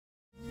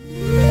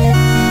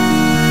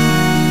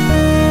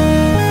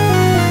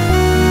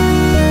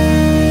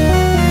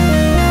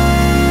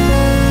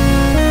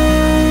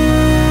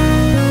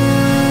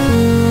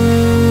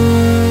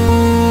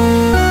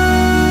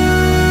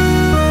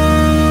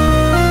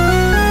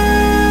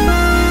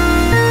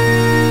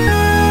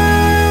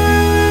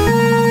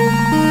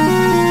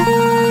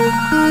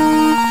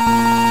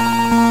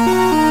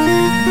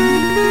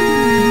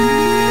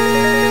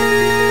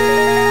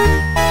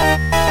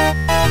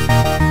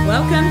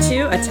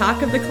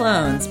Talk of the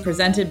Clones,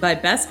 presented by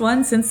Best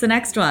One Since the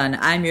Next One.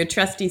 I'm your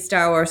trusty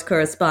Star Wars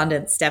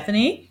correspondent,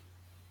 Stephanie.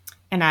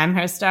 And I'm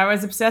her Star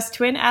Wars obsessed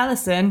twin,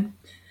 Allison.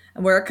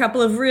 And we're a couple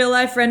of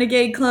real-life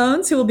renegade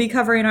clones who will be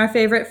covering our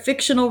favorite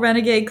fictional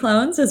renegade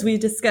clones as we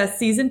discuss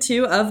Season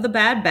 2 of The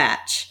Bad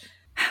Batch.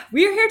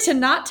 We are here to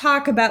not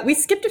talk about... We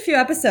skipped a few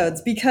episodes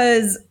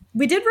because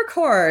we did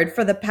record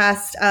for the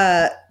past...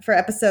 for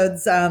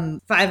episodes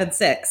 5 and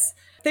 6.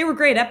 They were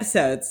great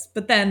episodes,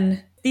 but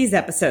then these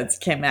episodes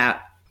came out.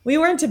 We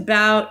weren't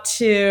about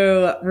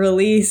to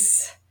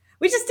release...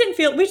 We just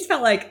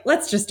felt like,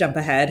 let's just jump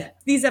ahead.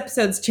 These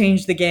episodes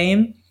changed the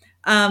game.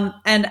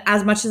 And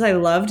as much as I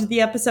loved the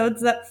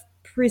episodes that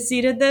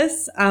preceded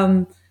this,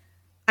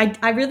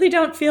 I really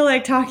don't feel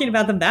like talking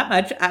about them that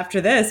much after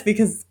this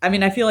because, I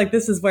mean, I feel like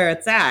this is where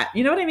it's at.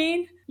 You know what I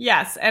mean?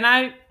 Yes. And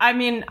I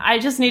mean, I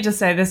just need to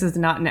say this is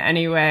not in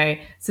any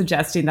way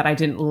suggesting that I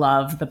didn't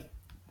love the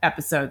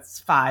episodes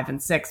 5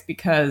 and 6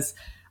 because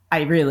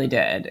I really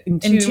did.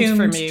 Entombed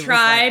for me.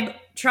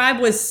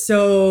 Tribe was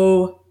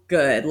so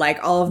good.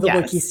 Like all of the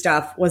Wookiee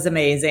stuff was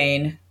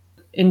amazing.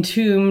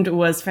 Entombed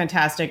was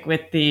fantastic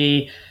with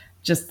the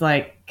just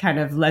like kind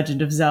of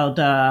Legend of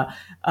Zelda,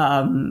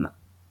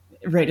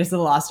 Raiders of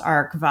the Lost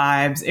Ark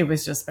vibes. It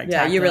was just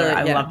spectacular.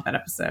 I loved that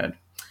episode.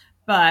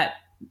 But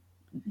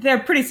they're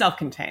pretty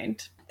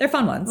self-contained. They're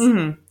fun ones.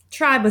 Mm-hmm.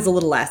 Tribe was a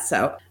little less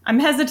so. I'm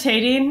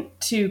hesitating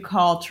to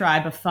call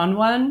Tribe a fun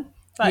one,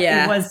 but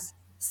it was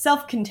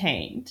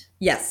self-contained.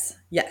 Yes.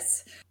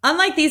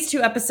 Unlike these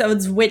two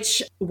episodes,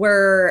 which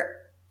were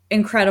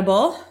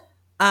incredible,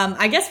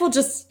 I guess we'll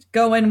just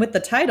go in with the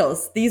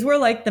titles. These were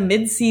like the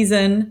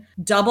mid-season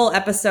double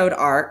episode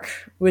arc.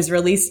 It was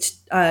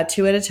released 2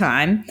 at a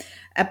time.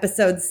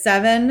 Episode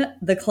 7,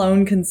 The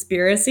Clone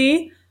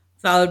Conspiracy,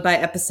 followed by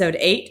episode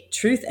 8,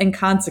 Truth and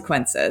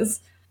Consequences.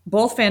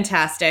 Both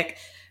fantastic.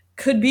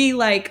 Could be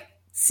like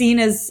seen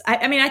as,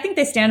 I mean, I think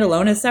they stand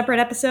alone as separate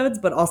episodes,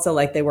 but also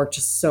like they work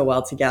just so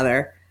well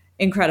together.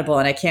 Incredible.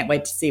 And I can't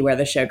wait to see where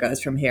the show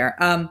goes from here.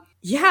 I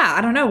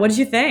don't know. What did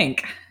you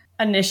think?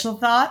 Initial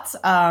thoughts.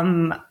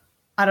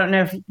 I don't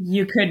know if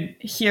you could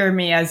hear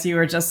me as you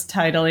were just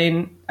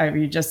titling, or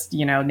you just,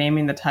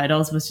 naming the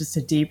titles was just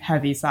a deep,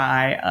 heavy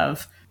sigh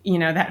of,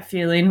 that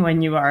feeling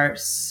when you are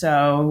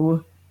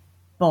so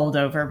bowled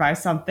over by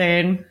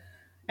something.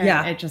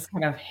 And it just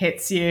kind of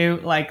hits you,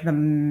 like the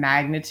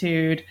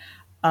magnitude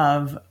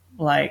of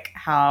like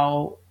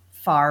how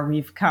far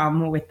we've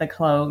come with the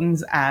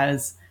clones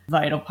as a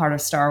vital part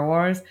of Star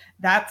Wars.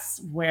 That's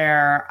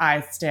where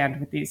I stand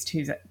with these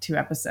two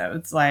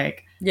episodes.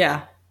 Like,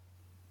 yeah,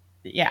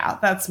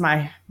 that's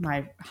my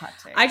hot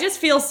take. I just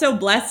feel so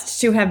blessed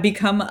to have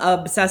become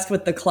obsessed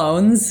with the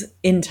clones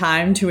in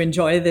time to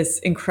enjoy this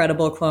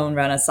incredible clone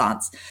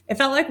renaissance. It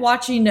felt like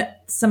watching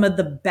some of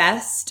the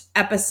best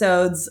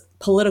episodes,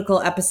 political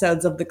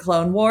episodes of the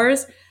Clone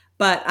Wars.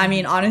 But I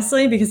mean,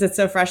 honestly, because it's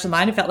so fresh in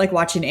mind, it felt like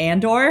watching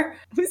Andor.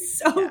 It was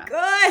so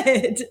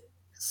good.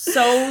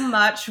 So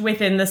much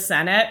within the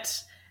Senate.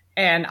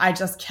 And I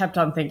just kept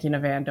on thinking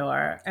of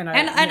Andor. And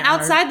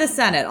outside the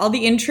Senate, all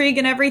the intrigue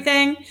and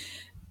everything.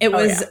 It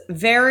was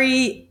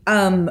very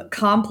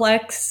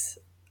complex,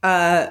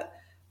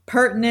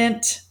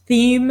 pertinent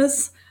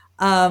themes.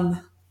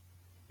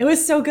 It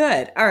was so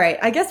good. All right,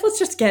 I guess let's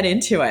just get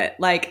into it.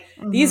 Like,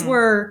 these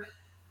were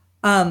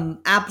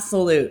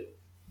absolute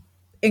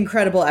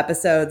incredible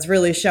episodes,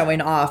 really showing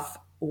off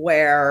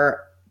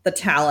where the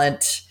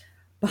talent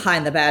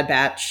behind the Bad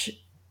Batch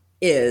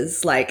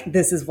is. Like,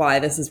 this is why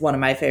this is one of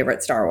my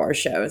favorite Star Wars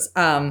shows.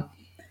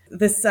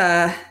 This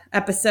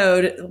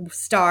episode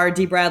starred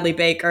Dee Bradley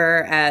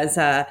Baker as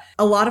a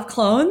lot of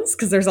clones,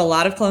 because there's a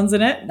lot of clones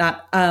in it,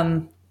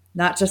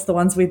 not just the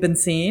ones we've been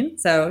seeing.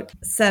 So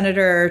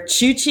Senator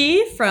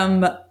Chuchi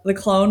from the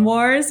Clone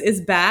Wars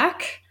is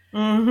back.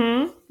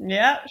 Mm-hmm.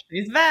 Yep,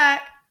 she's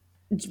back.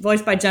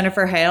 Voiced by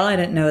Jennifer Hale. I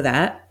didn't know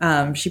that.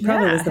 She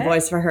probably was the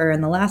voice for her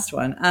in the last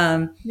one.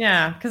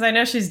 Yeah, because I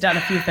know she's done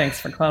a few things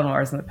for Clone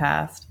Wars in the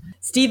past.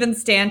 Stephen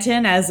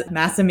Stanton as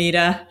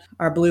Masamita,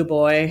 our blue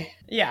boy.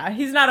 Yeah,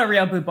 he's not a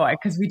real blue boy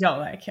because we don't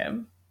like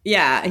him.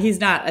 Yeah, he's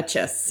not a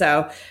chiss.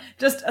 So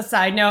just a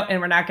side note,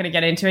 and we're not going to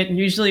get into it.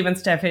 Usually when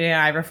Stephanie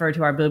and I refer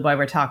to our blue boy,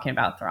 we're talking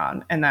about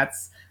Thrawn, and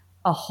that's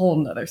a whole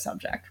nother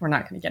subject we're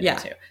not going to get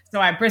into. So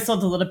I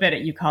bristled a little bit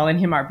at you calling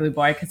him our blue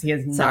boy because he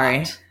is not.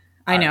 Sorry.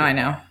 I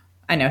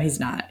know he's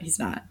not.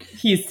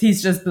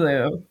 He's just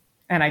blue,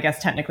 and I guess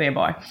technically a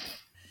boy.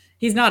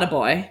 He's not a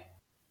boy.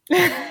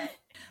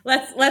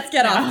 Let's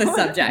get off the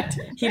subject.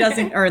 He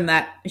doesn't earn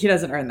that.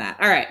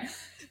 All right.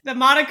 The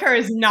moniker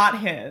is not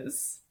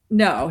his.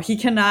 No, he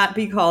cannot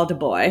be called a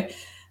boy.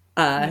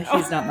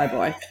 He's not my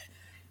boy.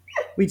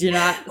 We do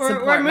not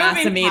support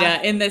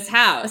Masamita in this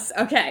house.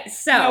 Okay,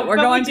 so we're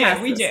going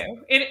past this. We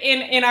do.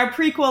 In our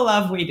prequel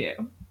love, we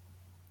do.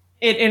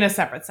 In a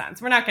separate sense.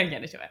 We're not going to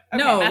get into it.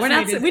 Okay, no, we're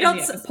not. We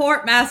don't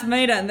support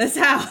Masamita in this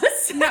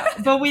house. No,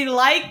 but we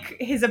like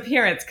his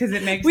appearance because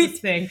it makes us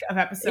think of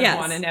episode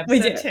 1 and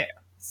episode 2.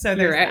 So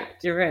you're right.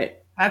 You're right.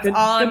 That's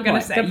all I'm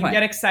going to say. You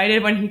get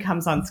excited when he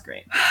comes on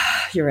screen.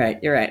 You're right.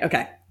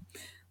 Okay.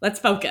 Let's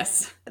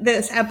focus.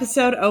 This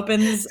episode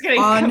opens It's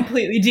getting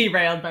completely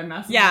derailed by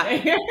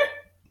messaging. Yeah.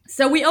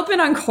 So we open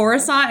on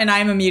Coruscant and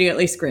I'm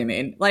immediately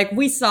screaming. Like,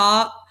 we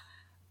saw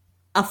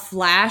a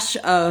flash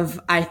of,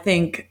 I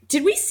think,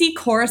 did we see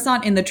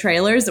Coruscant in the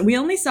trailers? We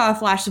only saw a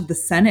flash of the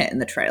Senate in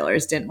the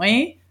trailers, didn't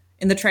we?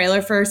 In the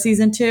trailer for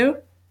season 2?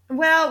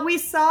 Well, we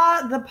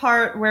saw the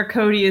part where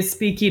Cody is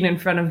speaking in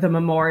front of the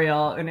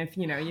memorial, and if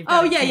you've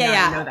got you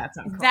know that's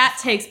on Coruscant. That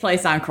takes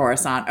place on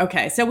Coruscant.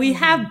 Okay, so we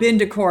have been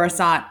to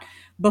Coruscant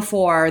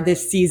before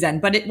this season,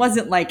 but it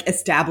wasn't like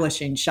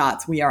establishing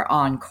shots. We are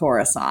on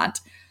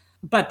Coruscant.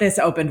 But this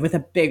opened with a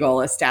big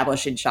ol'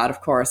 establishing shot of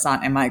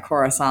Coruscant, and my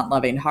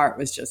Coruscant-loving heart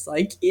was just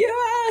like,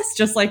 yes,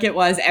 just like it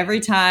was every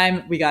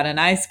time we got a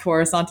nice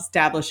Coruscant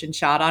establishing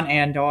shot on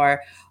Andor,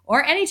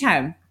 or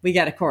anytime we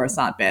get a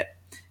Coruscant bit.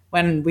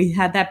 When we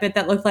had that bit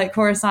that looked like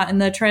Coruscant in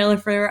the trailer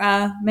for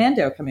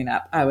Mando coming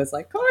up, I was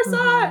like,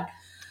 Coruscant!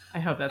 I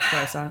hope that's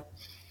Coruscant.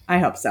 I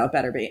hope so.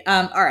 Better be.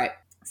 All right.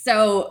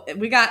 So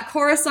we got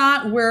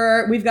Coruscant,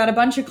 where we've got a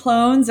bunch of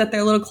clones at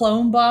their little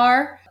clone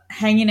bar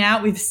hanging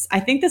out. I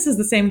think this is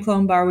the same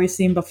clone bar we've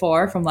seen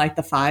before from like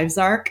the Fives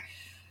arc.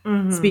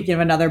 Mm-hmm. Speaking of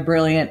another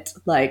brilliant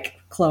like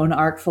clone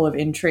arc full of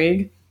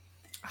intrigue.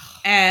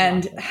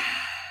 And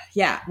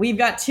yeah, we've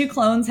got 2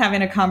 clones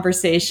having a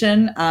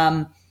conversation.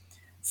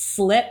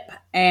 Slip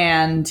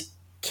and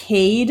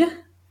Cade,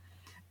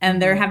 and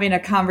they're having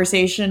a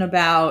conversation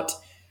about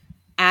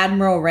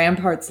Admiral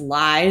Rampart's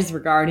lies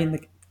regarding the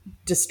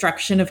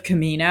destruction of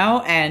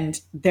Kamino and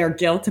their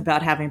guilt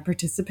about having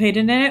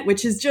participated in it,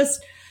 which is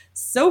just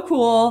so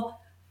cool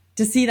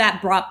to see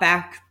that brought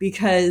back,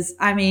 because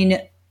I mean,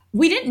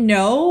 we didn't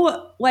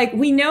know, like,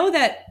 we know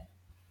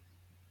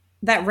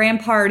that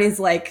Rampart is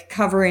like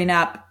covering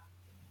up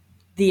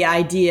the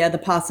idea, the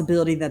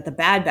possibility that the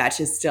Bad Batch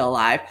is still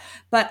alive.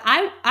 But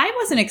I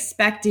wasn't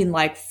expecting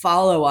like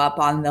follow up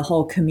on the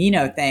whole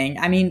Kamino thing.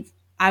 I mean,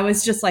 I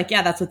was just like,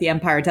 yeah, that's what the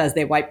Empire does.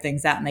 They wipe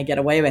things out and they get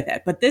away with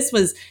it. But this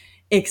was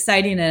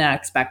exciting and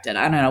unexpected.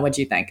 I don't know. What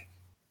do you think?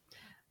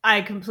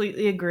 I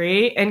completely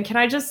agree. And can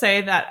I just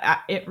say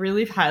that it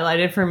really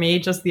highlighted for me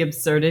just the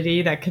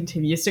absurdity that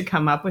continues to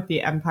come up with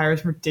the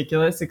Empire's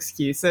ridiculous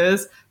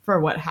excuses for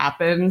what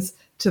happens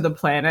to the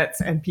planets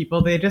and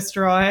people they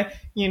destroy.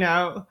 You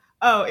know,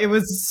 oh, it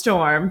was a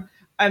storm.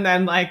 And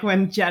then like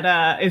when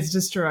Jeddah is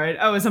destroyed,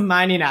 oh, it was a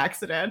mining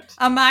accident.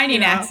 A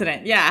mining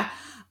accident, yeah.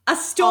 A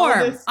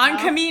storm on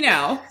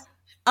Kamino.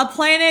 A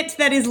planet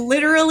that is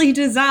literally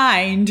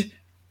designed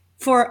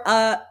for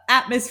an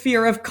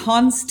atmosphere of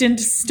constant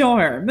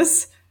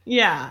storms.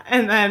 Yeah,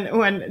 and then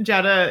when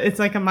Jeddah, it's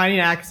like a mining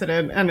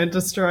accident and it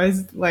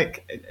destroys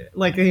like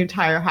the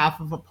entire half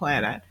of a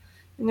planet.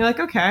 And you're like,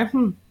 okay,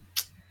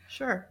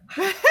 sure.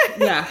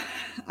 Yeah,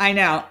 I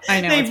know.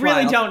 They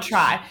really don't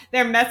try.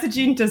 Their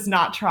messaging does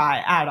not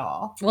try at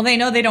all. Well, they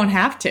know they don't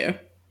have to.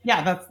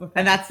 Yeah, that's the thing.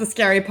 And that's the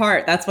scary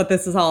part. That's what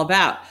this is all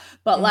about.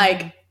 But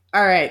like,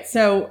 all right,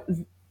 so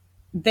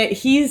they're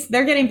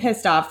getting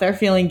pissed off. They're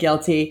feeling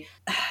guilty.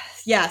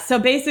 Yeah, so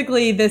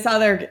basically this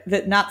other,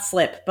 not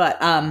Slip, but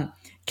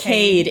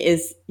Cade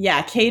is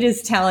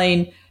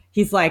telling,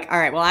 he's like, all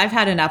right, well, I've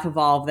had enough of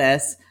all of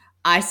this.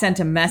 I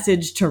sent a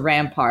message to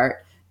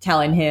Rampart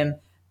telling him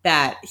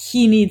that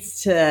he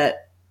needs to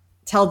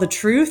tell the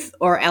truth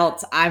or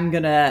else I'm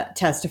going to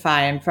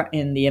testify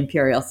in the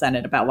Imperial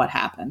Senate about what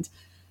happened,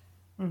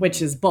 which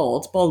is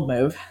bold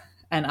move.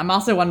 And I'm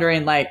also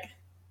wondering, like,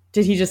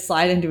 did he just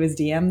slide into his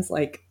DMs?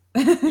 Like,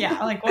 yeah,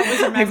 like what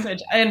was your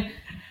message? And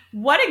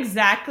what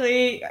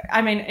exactly,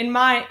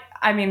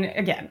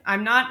 again,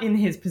 I'm not in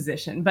his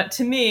position, but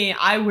to me,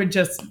 I would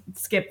just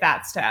skip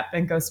that step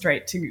and go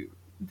straight to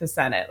the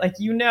Senate. Like,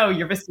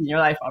 you're risking your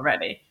life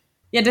already.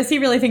 Yeah, does he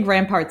really think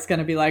Rampart's going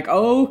to be like,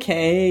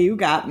 okay, you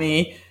got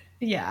me?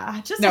 Yeah,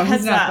 just a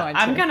heads up.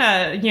 I'm going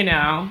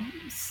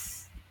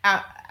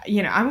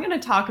I'm going to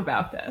talk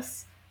about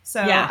this.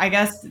 So yeah. I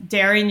guess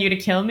daring you to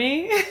kill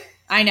me.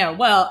 I know.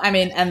 Well, I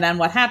mean, and then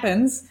what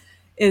happens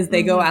is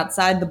they go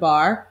outside the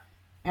bar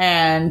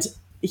and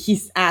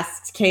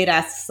Cade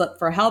asks Slip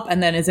for help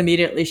and then is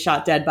immediately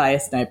shot dead by a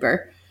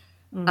sniper.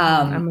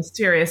 A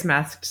mysterious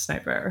masked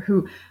sniper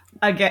who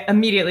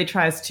immediately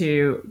tries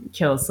to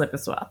kill Slip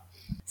as well.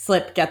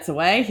 Slip gets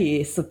away.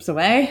 He slips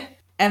away.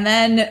 And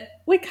then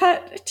we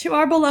cut to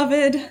our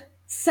beloved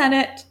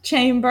Senate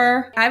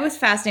chamber. I was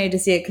fascinated to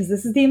see it because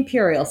this is the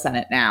Imperial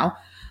Senate now.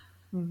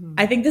 Mm-hmm.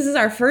 I think this is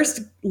our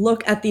first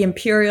look at the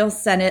Imperial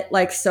Senate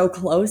like so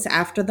close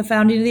after the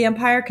founding of the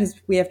Empire, because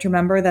we have to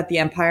remember that the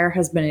Empire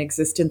has been in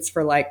existence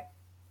for like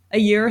a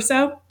year or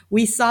so.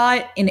 We saw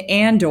it in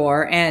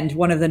Andor, and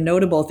one of the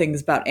notable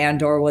things about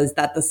Andor was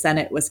that the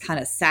Senate was kind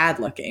of sad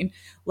looking,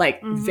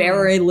 like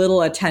very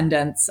little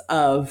attendance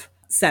of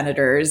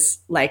senators,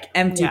 like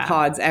empty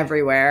pods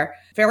everywhere,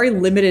 very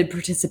limited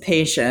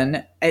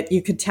participation.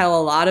 You could tell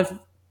a lot of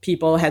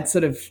people had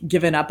sort of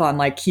given up on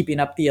like keeping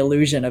up the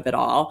illusion of it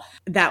all.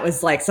 That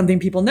was like something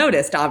people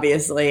noticed,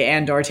 obviously.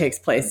 Andor takes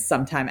place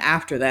sometime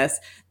after this.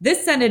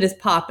 This Senate is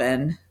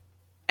poppin'.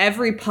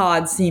 every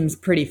pod seems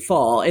pretty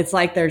full. It's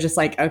like they're just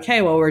like,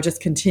 okay, well, we're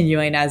just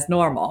continuing as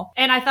normal.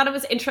 And I thought it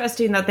was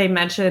interesting that they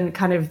mentioned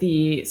kind of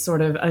the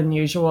sort of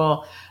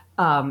unusual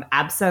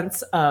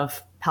absence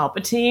of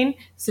Palpatine,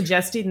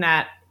 suggesting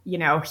that, you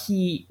know,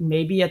 he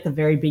maybe at the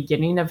very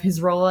beginning of his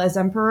role as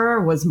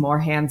emperor was more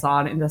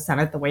hands-on in the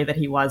Senate the way that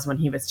he was when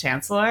he was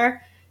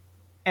chancellor.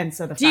 And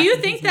so do you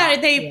think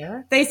that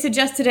they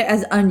suggested it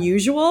as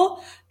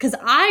unusual? Because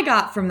I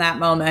got from that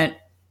moment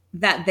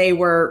that they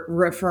were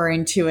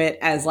referring to it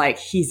as like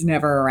he's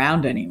never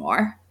around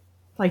anymore.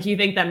 Like, you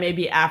think that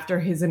maybe after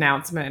his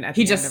announcement,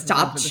 he just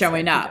stopped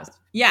showing up.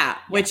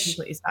 Which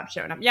completely stopped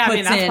showing up. Yeah, I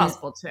mean, that's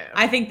possible too.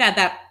 I think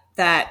that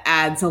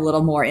adds a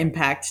little more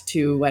impact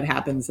to what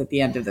happens at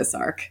the end of this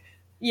arc.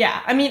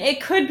 Yeah, I mean,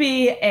 it could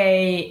be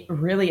a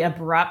really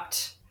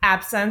abrupt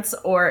absence,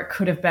 or it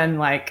could have been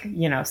like,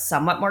 you know,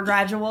 somewhat more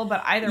gradual.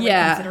 But either way,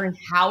 considering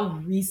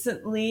how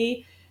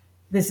recently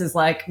this is,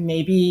 like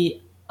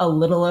maybe a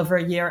little over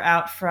a year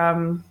out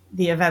from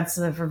the events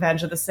of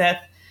Revenge of the Sith,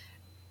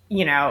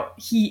 you know,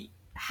 he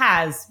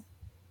has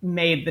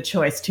made the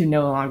choice to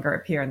no longer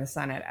appear in the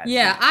Senate.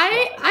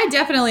 I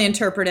definitely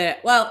interpret it.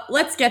 Well,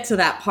 let's get to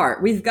that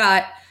part. We've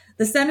got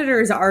the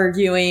senators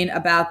arguing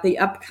about the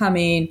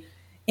upcoming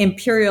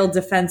Imperial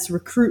Defense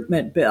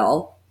Recruitment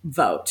Bill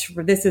vote.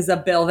 This is a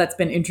bill that's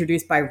been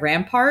introduced by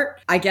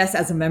Rampart. I guess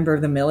as a member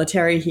of the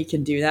military, he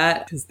can do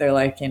that because they're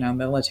like, you know,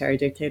 military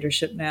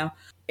dictatorship now.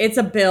 It's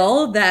a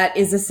bill that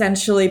is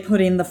essentially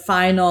putting the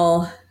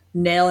final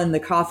nail in the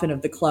coffin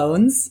of the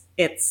clones.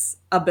 It's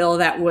a bill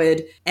that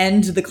would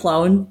end the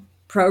clone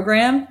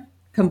program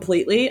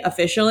completely,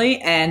 officially,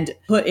 and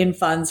put in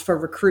funds for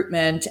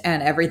recruitment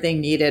and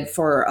everything needed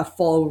for a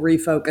full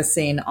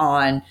refocusing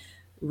on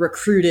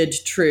recruited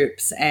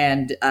troops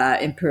and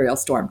Imperial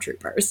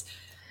stormtroopers.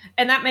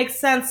 And that makes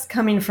sense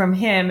coming from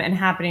him and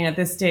happening at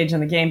this stage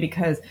in the game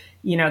because,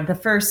 you know, the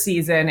first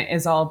season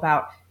is all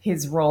about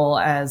his role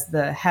as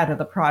the head of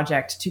the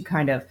project to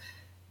kind of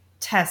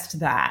test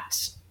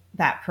that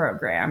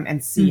program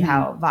and see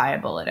how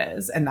viable it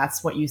is. And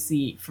that's what you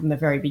see from the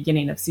very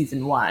beginning of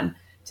season 1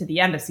 to the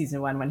end of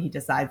season 1 when he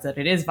decides that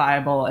it is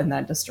viable and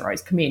then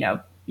destroys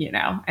Kamino, you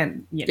know,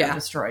 and, you know,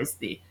 destroys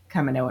the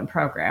Kaminoan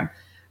program.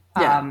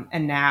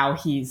 And now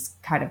he's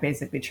kind of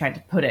basically trying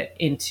to put it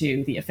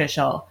into the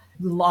official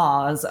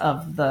laws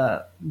of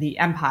the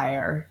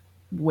Empire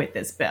with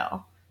this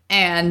bill.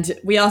 And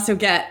we also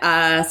get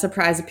a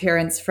surprise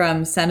appearance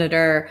from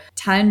Senator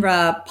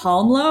Tynra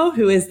Palmlo,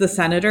 who is the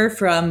senator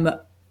from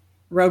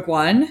Rogue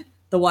One,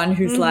 the one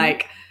who's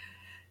like,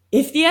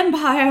 if the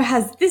Empire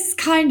has this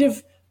kind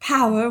of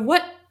power,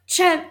 what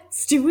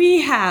chance do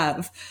we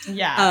have?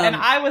 Yeah, and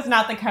I was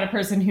not the kind of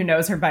person who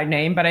knows her by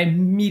name, but I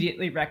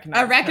immediately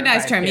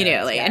recognized her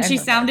immediately. And she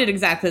sounded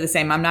exactly the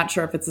same. I'm not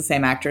sure if it's the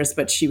same actress,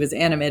 but she was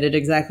animated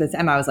exactly the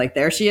same. I was like,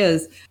 there she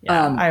is.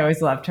 Yeah, I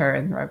always loved her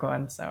in Rogue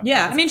One. So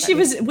yeah, I mean,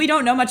 we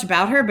don't know much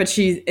about her, but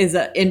she is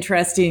an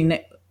interesting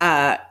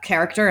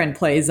character and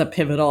plays a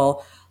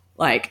pivotal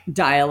like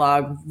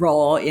dialogue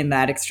role in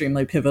that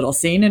extremely pivotal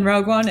scene in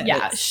Rogue One.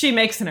 Yeah, she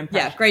makes an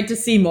impression. Yeah, great to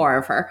see more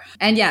of her.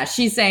 And yeah,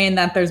 she's saying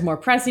that there's more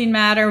pressing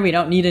matter. We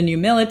don't need a new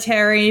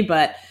military,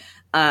 but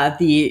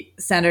the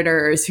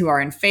senators who are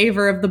in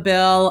favor of the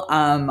bill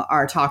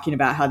are talking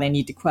about how they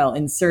need to quell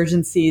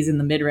insurgencies in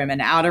the mid-rim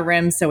and outer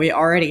rim. So we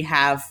already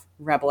have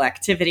rebel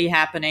activity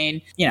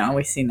happening. You know,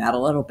 we've seen that a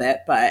little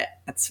bit, but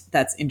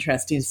that's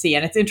interesting to see.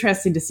 And it's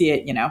interesting to see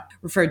it, you know,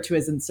 referred to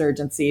as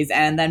insurgencies.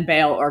 And then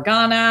Bail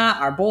Organa,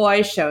 our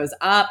boy, shows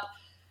up.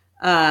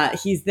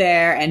 He's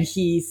there and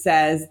he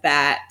says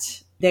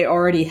that they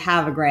already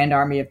have a Grand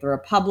Army of the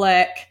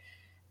Republic.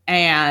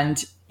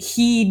 And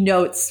he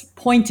notes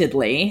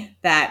pointedly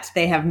that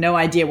they have no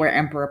idea where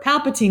Emperor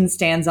Palpatine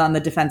stands on the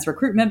defense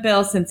recruitment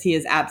bill since he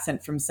is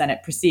absent from Senate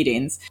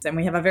proceedings. And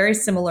we have a very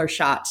similar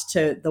shot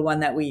to the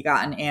one that we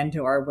got in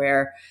Andor,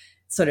 where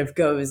it sort of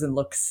goes and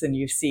looks and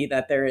you see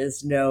that there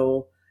is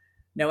no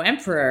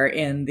emperor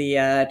in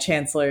the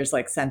chancellor's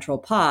like central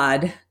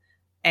pod.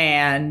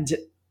 And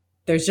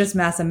there's just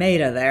Mas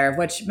Amedda there,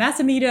 which Mas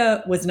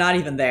Amedda was not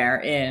even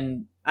there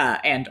in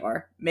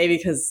Andor. Maybe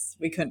because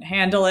we couldn't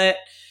handle it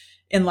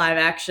in live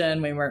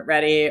action, we weren't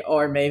ready,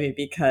 or maybe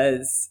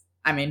because,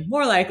 I mean,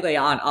 more likely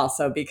on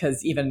also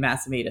because even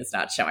Mas Amedda is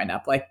not showing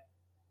up. Like,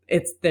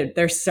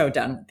 they're so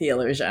done with the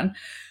illusion.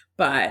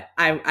 But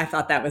I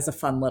thought that was a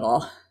fun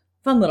little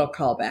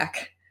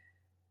callback.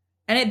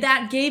 And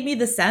that gave me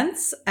the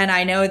sense, and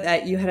I know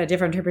that you had a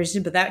different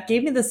interpretation, but that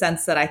gave me the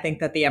sense that I think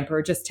that the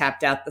Emperor just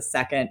tapped out the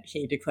second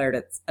he declared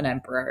it's an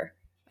Emperor.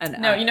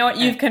 No, you know what?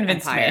 You've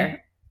convinced me.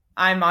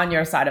 I'm on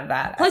your side of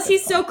that. Plus,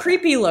 he's so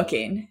creepy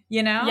looking,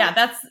 you know? Yeah,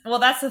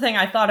 that's the thing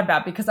I thought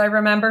about, because I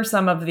remember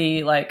some of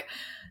the like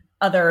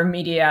other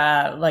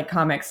media, like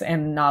comics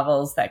and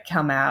novels that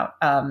come out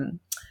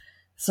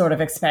sort of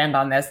expand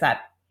on this,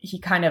 that he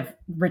kind of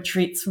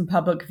retreats from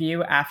public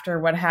view after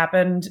what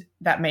happened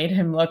that made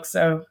him look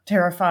so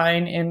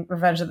terrifying in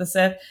Revenge of the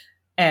Sith.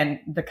 And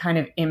the kind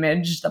of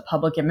image, the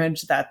public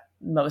image that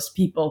most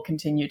people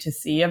continue to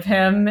see of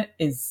him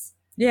is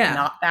Yeah.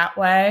 not that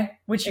way,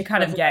 which you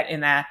kind of get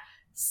in that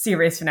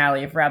series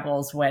finale of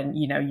Rebels when,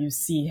 you know, you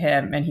see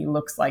him and he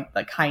looks like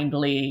the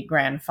kindly,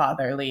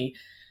 grandfatherly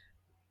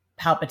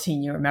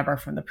Palpatine you remember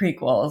from the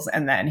prequels,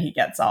 and then he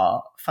gets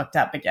all fucked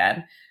up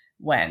again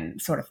when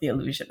sort of the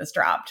illusion is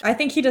dropped. I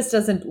think he just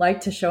doesn't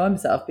like to show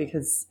himself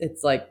because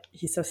it's like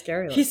he's so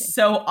scary looking. He's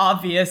so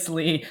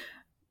obviously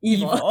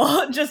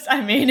evil.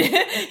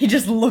 He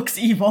just looks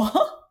evil.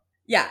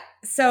 Yeah.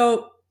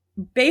 So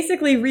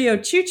basically Rio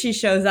Chuchi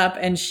shows up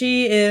and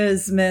she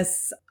is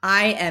Miss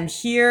I am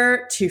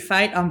here to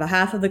fight on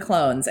behalf of the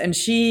clones. And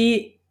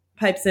she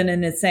pipes in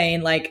and is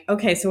saying like,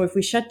 okay, so if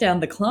we shut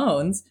down the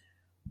clones,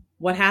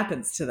 what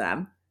happens to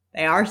them?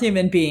 They are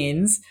human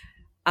beings.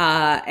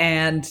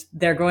 And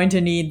they're going to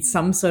need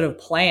some sort of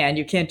plan.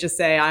 You can't just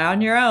say,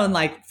 on your own,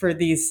 like for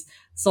these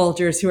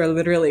soldiers who are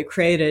literally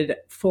created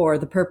for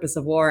the purpose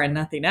of war and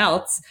nothing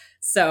else.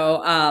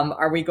 So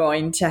are we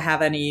going to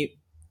have any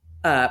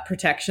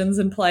protections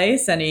in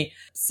place, any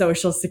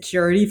social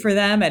security for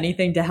them,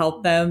 anything to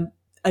help them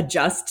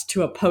adjust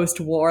to a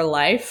post-war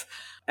life?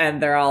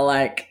 And they're all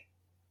like,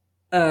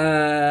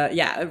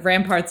 yeah,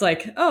 Rampart's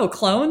like, oh,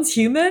 clones,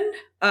 human?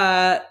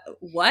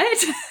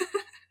 What?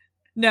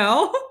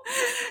 No.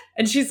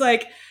 And she's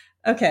like,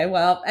 okay,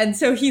 well, and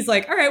so he's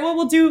like, all right, well,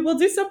 we'll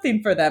do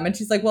something for them. And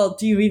she's like, well,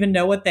 do you even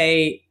know what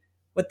they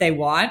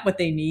want, what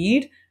they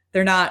need?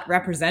 They're not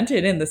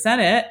represented in the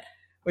Senate,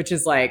 which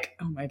is like,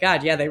 oh my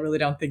God, yeah, they really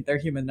don't think they're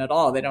human at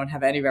all. They don't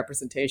have any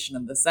representation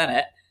in the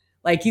Senate.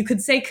 Like you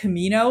could say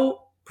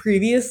Camino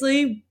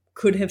previously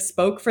could have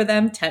spoke for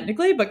them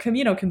technically, but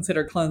Camino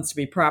considered clones to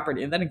be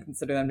property and then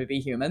consider them to be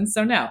humans.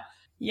 So no.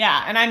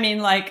 Yeah. And I mean,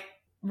 like,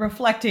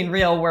 reflecting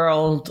real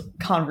world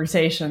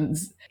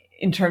conversations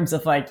in terms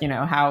of like, you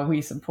know, how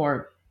we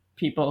support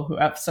people who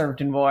have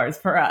served in wars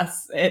for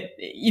us,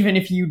 even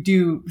if you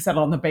do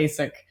settle on the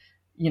basic,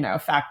 you know,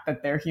 fact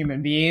that they're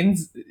human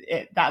beings,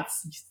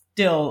 that's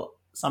still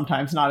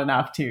sometimes not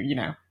enough to, you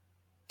know,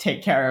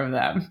 take care of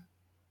them.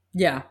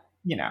 Yeah.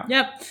 You know,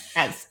 yep.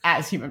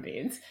 As human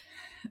beings.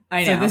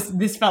 I know. So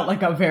this felt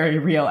like a very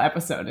real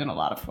episode in a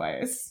lot of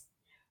ways.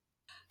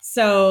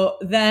 So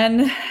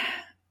then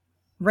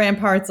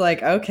Rampart's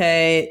like,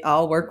 okay,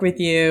 I'll work with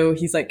you.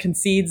 He's like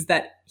concedes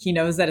that he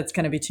knows that it's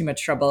going to be too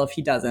much trouble if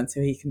he doesn't.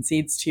 So he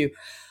concedes to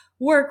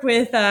work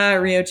with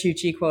Rio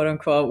Chuchi, quote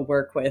unquote,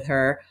 work with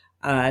her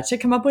to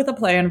come up with a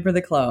plan for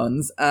the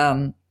clones.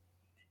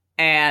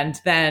 And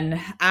then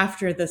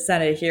after the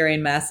Senate hearing,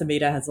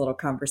 Masamita has a little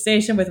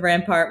conversation with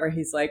Rampart where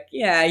he's like,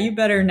 yeah, you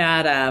better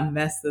not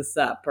mess this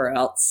up or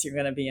else you're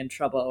going to be in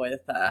trouble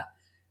with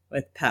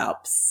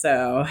Palps.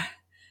 So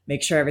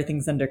make sure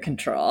everything's under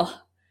control.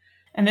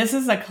 And this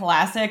is a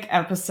classic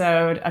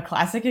episode, a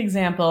classic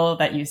example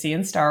that you see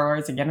in Star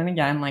Wars again and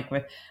again. Like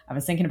I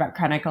was thinking about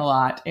Krennic a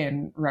lot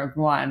in Rogue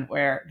One,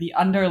 where the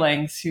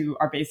underlings who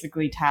are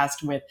basically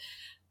tasked with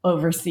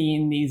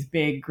overseeing these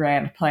big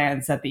grand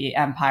plans that the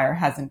Empire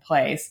has in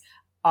place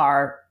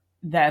are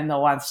then the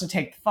ones to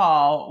take the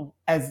fall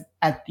as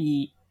at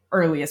the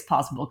earliest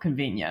possible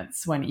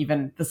convenience when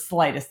even the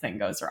slightest thing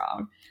goes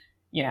wrong,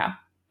 you know.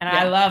 And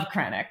yeah. I love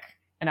Krennic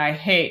and I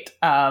hate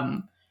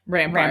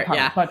Rampart,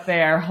 yeah. But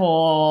their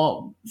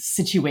whole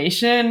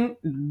situation,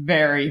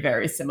 very,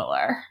 very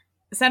similar.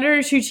 Senator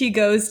Chuchi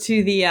goes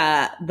to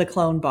the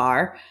clone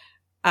bar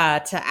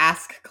to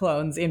ask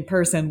clones in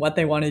person what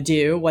they want to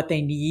do, what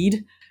they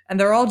need. And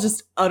they're all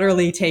just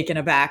utterly taken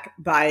aback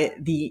by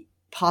the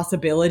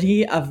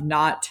possibility of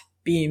not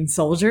being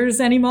soldiers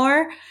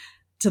anymore,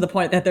 to the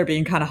point that they're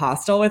being kind of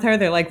hostile with her.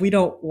 They're like, we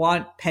don't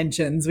want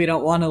pensions. We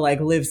don't want to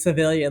like live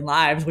civilian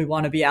lives. We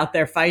want to be out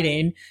there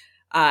fighting.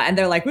 And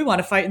they're like, we want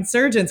to fight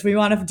insurgents. We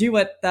want to do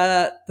what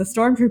the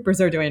stormtroopers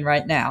are doing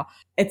right now.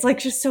 It's like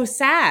just so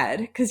sad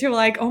because you're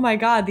like, oh my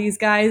God, these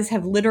guys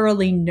have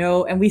literally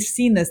and we've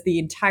seen this the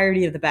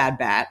entirety of the Bad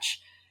Batch.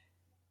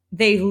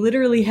 They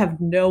literally have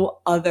no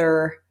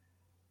other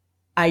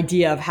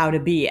idea of how to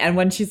be. And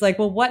when she's like,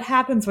 well, what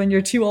happens when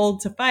you're too old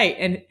to fight?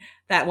 And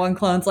that one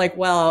clone's like,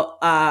 well,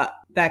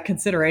 that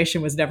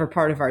consideration was never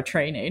part of our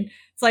training.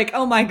 It's like,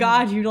 oh my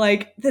God, you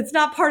like, that's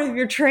not part of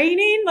your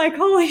training? Like,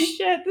 holy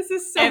shit, this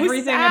is so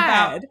everything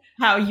sad. About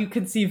how you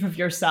conceive of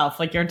yourself,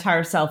 like your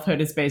entire selfhood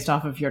is based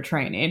off of your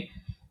training.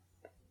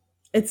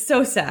 It's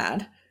so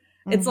sad.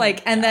 Mm-hmm. It's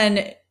like, and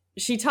then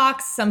she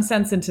talks some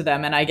sense into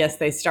them, and I guess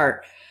they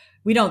start,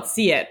 we don't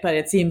see it, but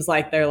it seems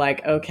like they're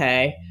like,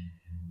 okay,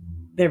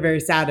 they're very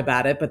sad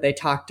about it, but they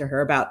talk to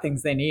her about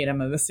things they need.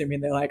 I'm assuming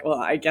they're like, well,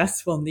 I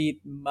guess we'll need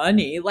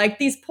money. Like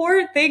these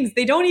poor things,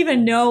 they don't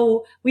even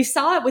know. We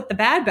saw it with the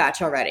Bad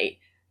Batch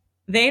already.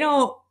 They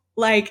don't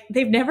like,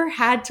 they've never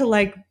had to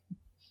like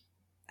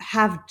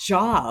have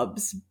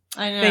jobs.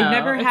 I know. They've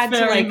never had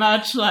to like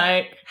much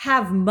like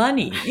have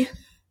money.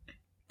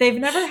 They've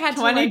never had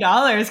to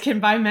 $20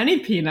 can buy many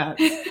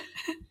peanuts.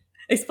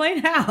 Explain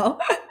how.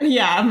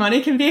 Yeah,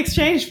 money can be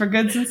exchanged for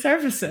goods and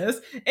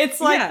services.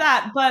 It's like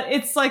that, but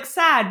it's like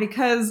sad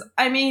because,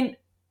 I mean,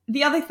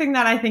 the other thing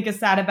that I think is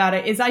sad about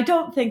it is I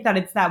don't think that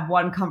it's that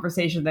one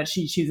conversation that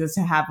she chooses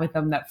to have with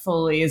them that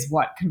fully is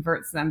what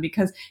converts them,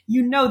 because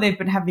they've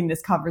been having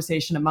this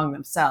conversation among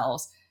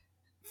themselves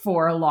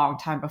for a long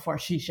time before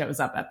she shows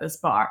up at this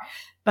bar.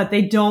 But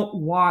they don't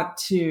want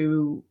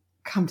to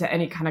come to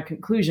any kind of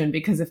conclusion,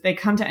 because if they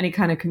come to any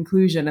kind of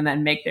conclusion and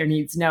then make their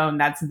needs known,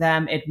 that's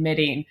them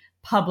admitting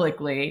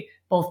publicly,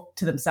 both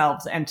to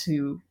themselves and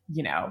to,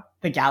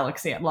 the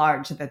galaxy at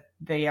large, that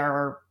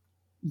their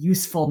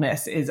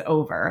usefulness is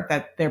over,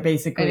 that they're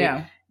basically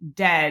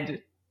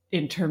dead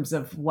in terms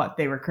of what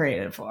they were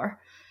created for.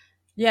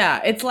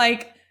 Yeah, it's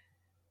like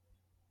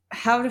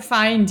how to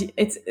find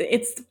it's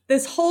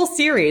this whole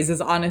series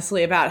is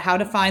honestly about how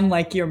to find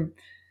like your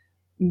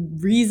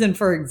reason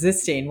for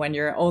existing when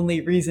your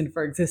only reason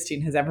for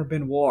existing has ever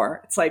been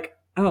war. It's like,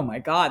 oh my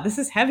God, this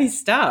is heavy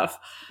stuff.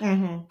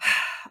 Mm-hmm.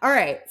 All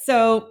right.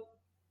 So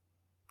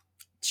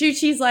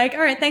Chi-Chi's like,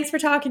 all right, thanks for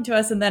talking to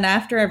us. And then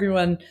after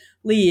everyone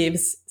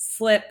leaves,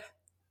 Slip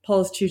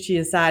pulls Chi-Chi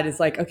aside, is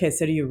like, okay,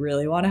 so do you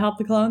really want to help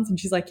the clones? And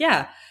she's like, yeah.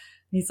 And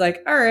he's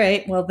like, all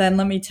right, well then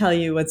let me tell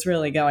you what's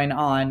really going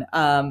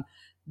on.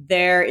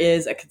 There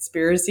is a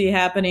conspiracy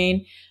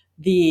happening.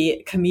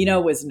 The Camino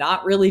was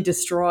not really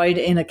destroyed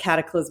in a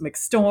cataclysmic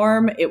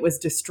storm. It was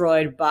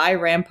destroyed by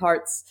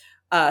Rampart's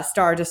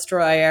Star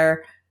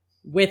Destroyer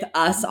with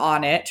us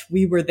on it.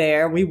 We were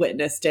there. We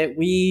witnessed it.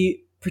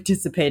 We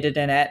participated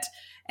in it.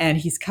 And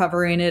he's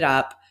covering it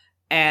up.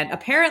 And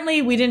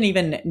apparently we didn't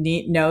even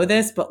know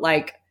this, but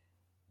like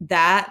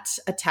that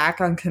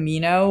attack on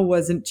Camino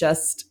wasn't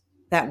just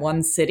that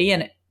one city.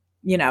 And,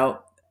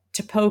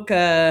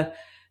 Tapoca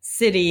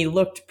City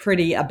looked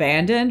pretty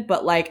abandoned,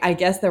 but like I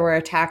guess there were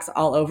attacks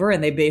all over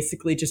and they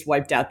basically just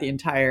wiped out the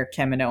entire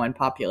Kaminoan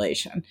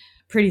population.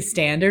 Pretty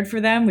standard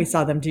for them. We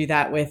saw them do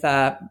that with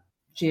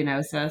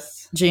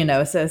Geonosis,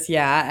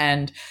 yeah,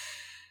 and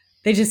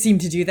they just seem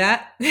to do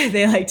that.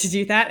 They like to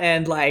do that,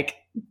 and like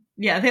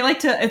they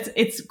like to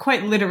it's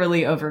quite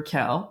literally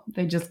overkill.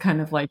 They just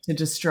kind of like to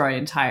destroy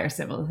entire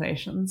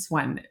civilizations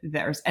when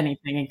there's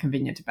anything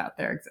inconvenient about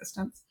their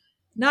existence.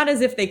 Not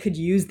as if they could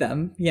use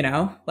them,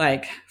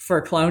 like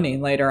for cloning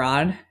later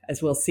on,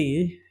 as we'll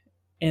see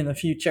in the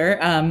future.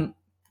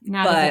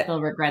 Not as if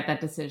they'll regret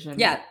that decision.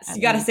 Yeah, so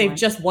you got to save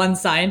just one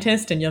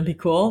scientist and you'll be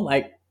cool.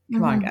 Like,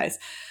 come on, guys.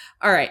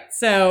 All right,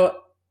 so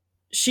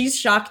she's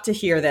shocked to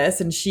hear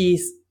this, and she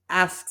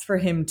asks for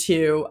him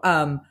to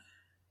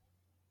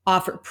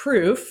offer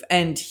proof,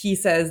 and he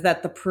says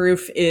that the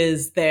proof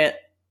is that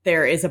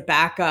there is a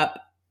backup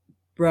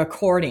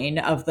recording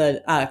of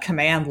the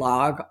command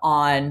log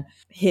on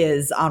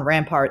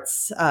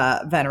Rampart's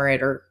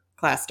Venerator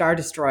class Star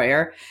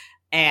Destroyer,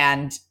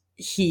 and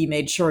he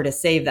made sure to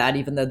save that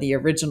even though the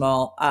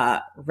original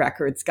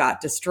records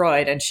got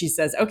destroyed. And she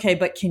says, okay,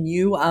 but can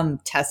you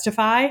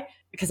testify?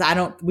 Because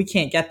we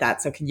can't get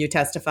that. So can you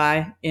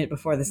testify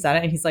before the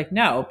Senate? And he's like,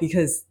 no,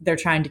 because they're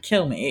trying to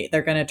kill me.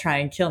 They're going to try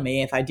and kill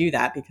me if I do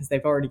that, because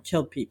they've already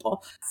killed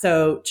people.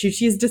 So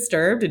Chi-Chi is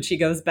disturbed, and she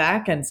goes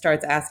back and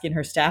starts asking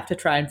her staff to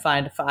try and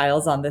find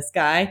files on this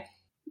guy.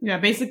 Yeah,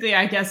 basically,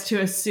 I guess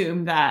to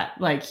assume that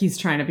like he's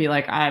trying to be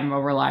like, I'm a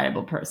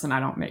reliable person.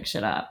 I don't make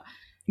shit up.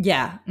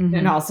 Yeah. Mm-hmm.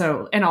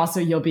 And also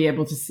you'll be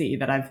able to see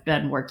that I've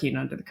been working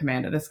under the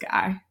command of this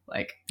guy.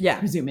 Like, yeah,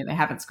 presuming they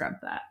haven't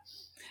scrubbed that.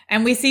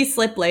 And we see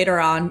Slip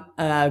later on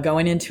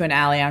going into an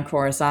alley on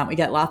Coruscant. We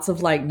get lots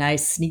of like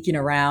nice sneaking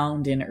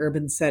around in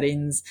urban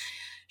settings,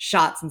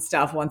 shots and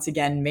stuff. Once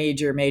again,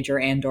 major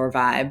Andor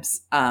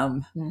vibes.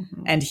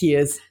 And he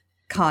is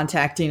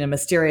contacting a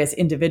mysterious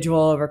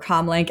individual over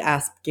comlink,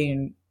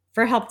 asking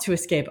for help to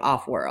escape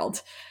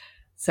off-world.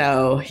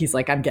 So he's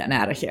like, I'm getting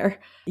out of here.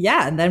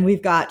 Yeah, and then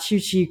we've got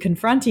Chi-Chi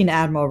confronting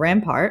Admiral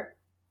Rampart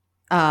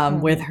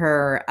with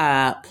her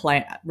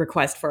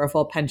request for a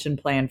full pension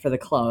plan for the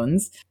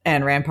clones.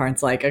 And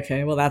Rampart's like,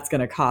 okay, well, that's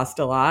going to cost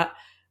a lot.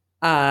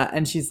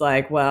 And she's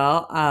like,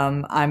 well,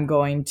 I'm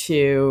going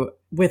to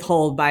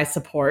withhold my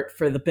support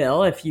for the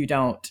bill if you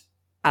don't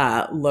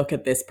look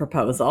at this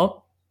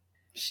proposal.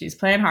 She's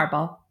playing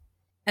hardball.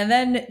 And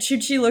then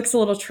Chi-Chi looks a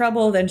little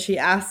troubled, and she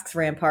asks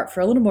Rampart for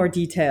a little more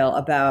detail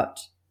about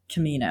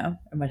Camino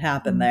and what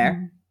happened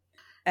there.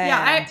 And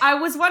yeah, I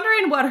was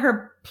wondering what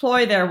her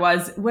ploy there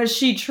was. Was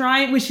she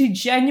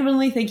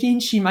genuinely thinking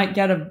she might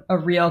get a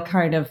real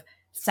kind of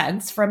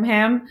sense from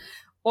him?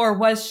 Or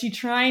was she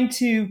trying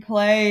to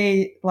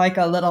play like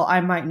a little,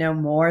 I might know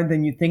more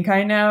than you think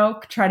I know,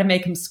 try to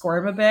make him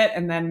squirm a bit,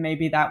 and then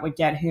maybe that would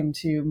get him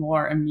to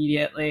more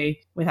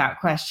immediately, without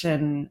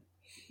question,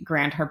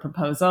 grant her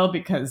proposal,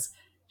 because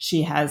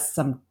she's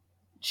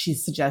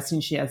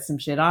suggesting she has some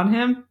shit on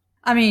him?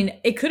 I mean,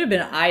 it could have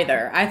been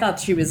either. I thought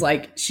she was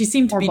like, she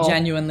seemed to be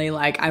genuinely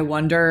like, I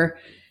wonder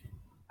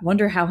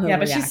how he'll react. Yeah,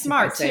 but she's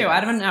smart too.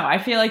 I don't know. I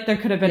feel like there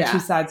could have been two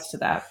sides to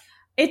that.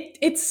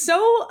 It's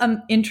so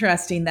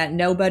interesting that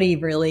nobody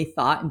really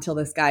thought until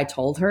this guy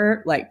told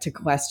her, like, to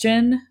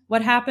question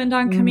what happened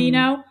on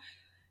Camino,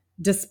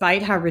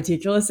 despite how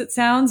ridiculous it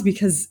sounds,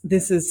 because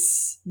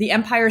the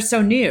Empire is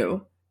so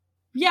new.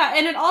 Yeah,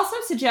 and it also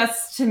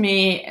suggests to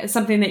me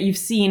something that you've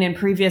seen in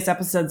previous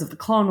episodes of the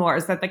Clone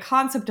Wars, that the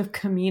concept of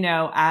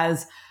Kamino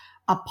as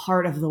a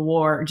part of the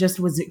war just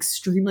was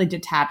extremely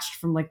detached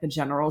from like the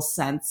general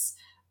sense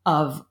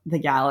of the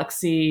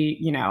galaxy,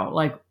 you know,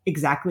 like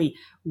exactly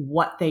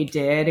what they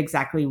did,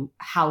 exactly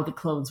how the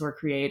clones were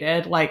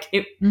created. Like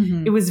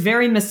it was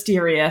very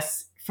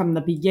mysterious from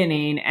the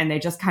beginning, and they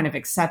just kind of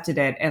accepted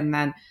it and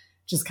then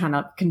just kind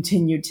of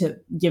continued to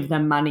give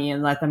them money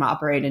and let them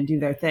operate and do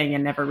their thing,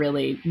 and never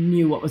really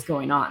knew what was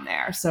going on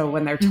there. So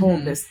when they're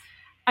told this,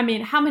 I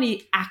mean, how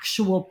many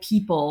actual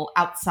people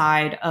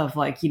outside of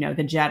like, you know,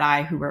 the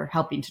Jedi who were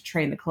helping to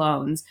train the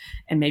clones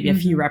and maybe a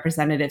few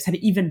representatives had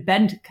even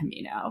been to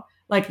Kamino?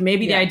 Like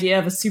maybe the idea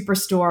of a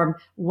superstorm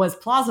was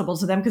plausible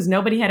to them because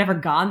nobody had ever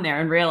gone there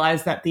and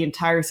realized that the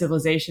entire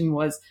civilization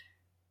was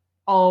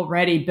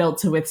already built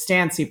to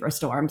withstand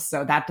superstorms.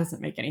 So that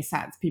doesn't make any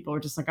sense. People were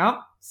just like, oh,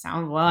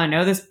 well, I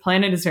know this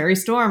planet is very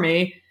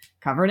stormy,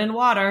 covered in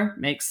water.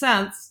 Makes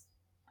sense.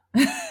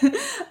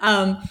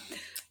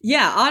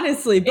 Yeah,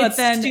 honestly, but it's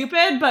then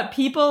stupid, but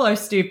people are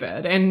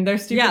stupid, and they're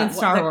stupid in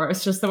Star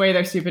Wars, just the way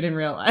they're stupid in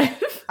real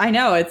life. I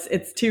know,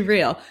 it's too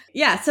real.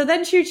 Yeah, so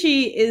then she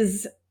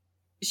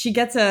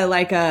gets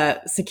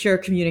a secure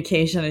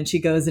communication, and she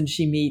goes and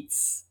she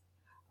meets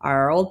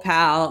our old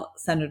pal,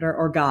 Senator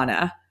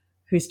Organa,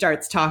 who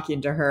starts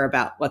talking to her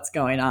about what's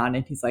going on.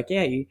 And he's like,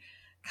 yeah, you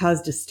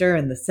caused a stir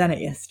in the Senate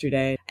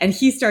yesterday. And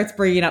he starts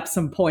bringing up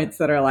some points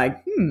that are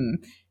like,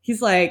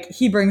 He's like,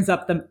 he brings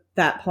up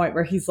that point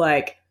where he's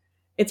like,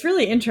 it's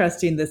really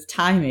interesting, this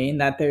timing,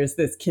 that there's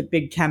this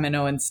big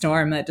Kaminoan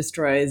storm that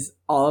destroys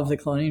all of the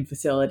cloning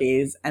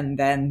facilities, and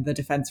then the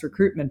defense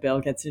recruitment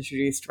bill gets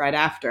introduced right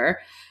after.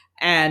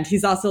 And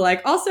he's also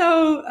like,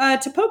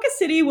 Tapoka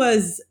City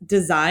was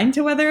designed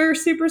to weather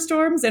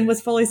superstorms and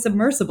was fully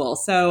submersible.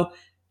 So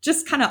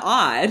just kind of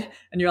odd.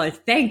 And you're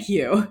like, thank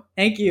you,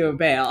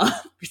 Bail,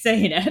 for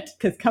saying it.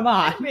 Because come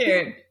on.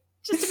 Weird.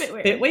 Just a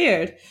bit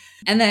weird.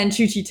 And then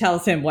Chuchi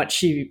tells him what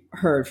she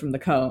heard from the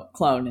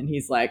clone. And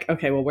he's like,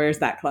 okay, well, where's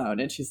that clone?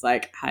 And she's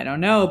like, I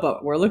don't know,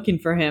 but we're looking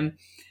for him.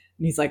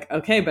 And he's like,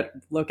 okay, but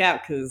look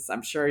out, because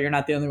I'm sure you're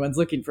not the only ones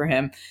looking for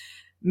him.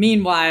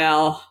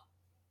 Meanwhile,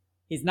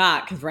 he's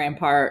not, because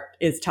Rampart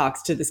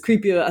talks to this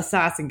creepy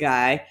assassin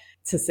guy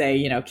to say,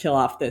 you know, kill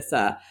off this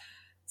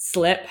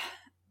Slip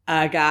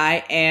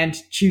guy, and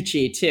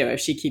Chuchi too, if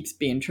she keeps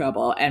being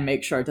trouble, and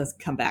make sure it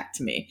doesn't come back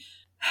to me.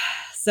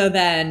 So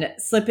then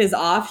Slip is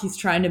off. He's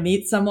trying to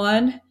meet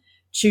someone.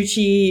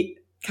 Chuchi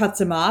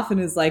cuts him off and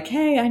is like,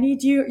 hey, I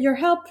need your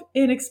help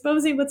in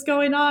exposing what's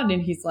going on.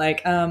 And he's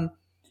like,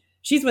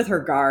 she's with her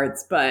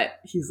guards, but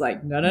he's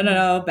like,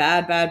 no,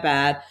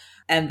 bad.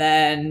 And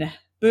then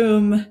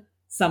boom,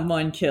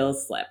 someone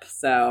kills Slip.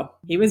 So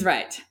he was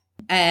right.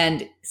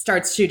 And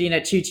starts shooting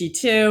at Chuchi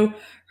too.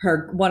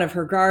 One of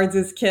her guards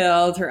is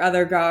killed. Her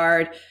other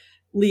guard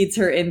leads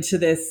her into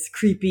this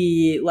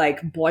creepy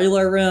like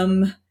boiler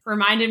room.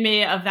 Reminded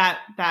me of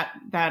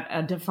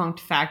that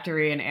defunct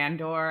factory in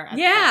Andor.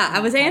 Yeah,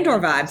 I was Andor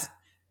vibes.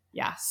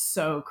 Yeah,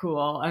 so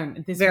cool.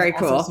 And this very is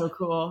cool. Also so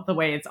cool, the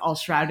way it's all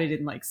shrouded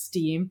in like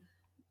steam.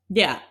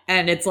 Yeah,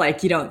 and it's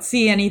like you don't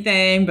see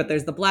anything, but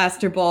there's the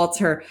blaster bolts.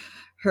 Her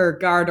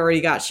guard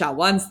already got shot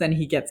once, then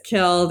he gets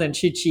killed, and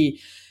Chuchi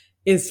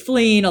is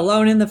fleeing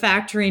alone in the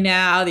factory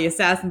now. The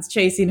assassin's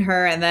chasing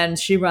her, and then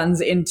she runs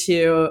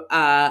into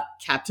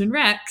Captain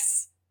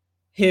Rex,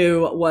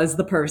 who was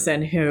the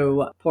person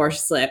who poor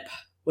Slip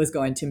was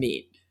going to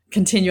meet.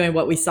 Continuing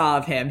what we saw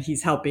of him,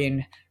 he's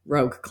helping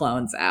rogue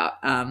clones out.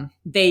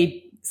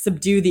 They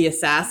subdue the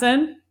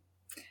assassin,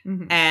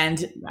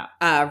 and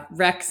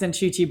Rex and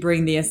Chuchi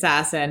bring the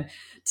assassin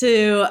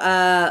to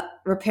a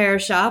repair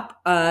shop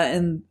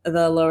in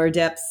the lower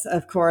depths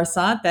of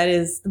Coruscant. That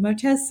is the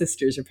Motez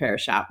sisters' repair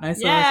shop.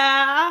 Nice.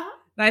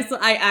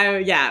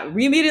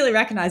 We immediately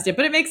recognized it,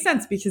 but it makes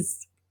sense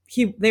because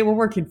they were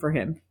working for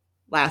him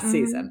last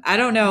season. I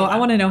don't know. Yeah. I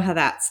want to know how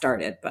that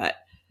started, but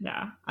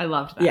yeah, I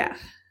loved that. Yeah.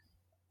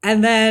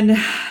 And then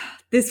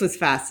this was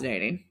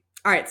fascinating.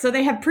 All right. So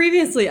they have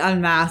previously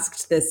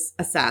unmasked this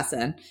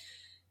assassin.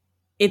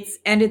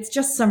 It's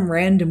just some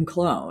random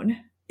clone.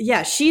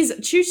 Yeah.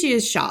 Chuchi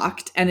is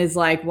shocked and is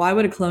like, why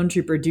would a clone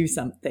trooper do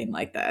something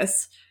like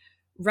this?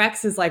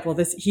 Rex is like, well,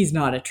 he's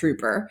not a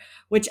trooper,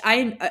 which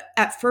I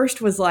at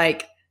first was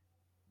like,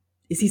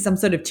 is he some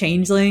sort of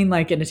changeling,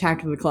 like in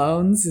Attack of the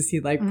Clones? Is he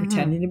like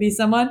pretending to be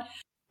someone?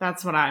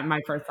 That's what my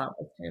first thought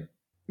was too.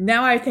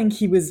 Now I think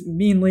he was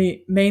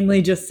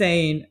mainly just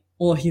saying,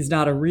 well, he's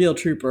not a real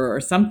trooper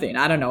or something.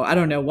 I don't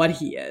know what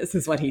he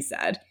is what he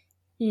said.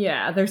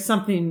 Yeah, there's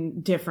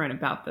something different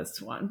about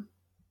this one.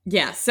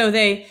 Yeah, so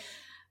they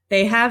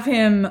have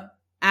him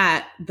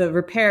at the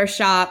repair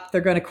shop.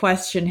 They're going to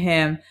question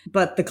him,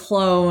 but the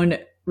clone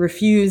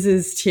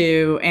refuses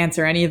to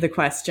answer any of the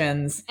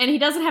questions. And he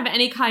doesn't have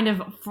any kind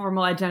of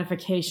formal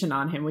identification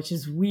on him, which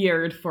is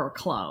weird for a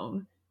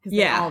clone. Because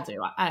they all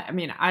do. I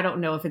mean, I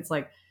don't know if it's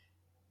like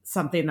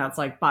something that's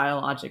like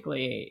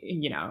biologically,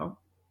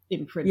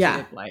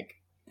 imprinted like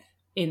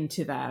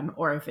into them,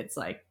 or if it's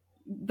like,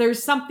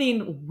 there's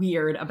something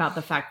weird about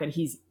the fact that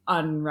he's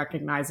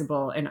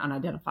unrecognizable and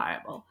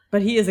unidentifiable.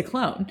 But he is a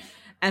clone.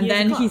 And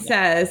then he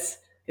says,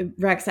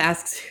 Rex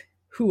asks,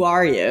 "Who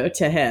are you?"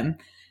 to him.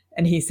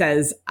 And he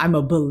says, "I'm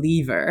a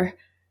believer."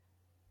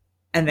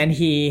 And then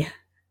he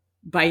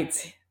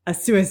bites a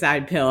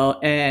suicide pill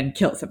and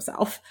kills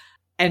himself.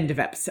 End of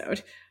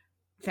episode.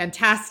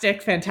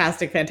 Fantastic,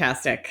 fantastic,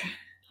 fantastic.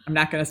 I'm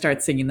not going to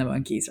start singing the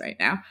Monkees right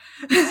now.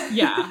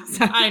 Yeah,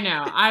 I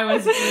know. I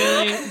was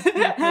really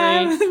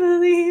I'm a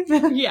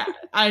believer. Yeah,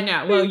 I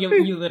know. Well,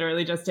 you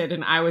literally just did,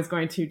 and I was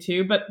going to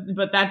too. But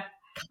that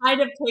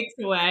kind of takes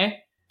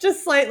away.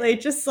 Just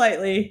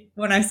slightly.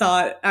 When I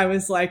saw it, I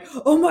was like,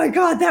 "Oh my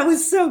God, that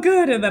was so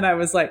good!" And then I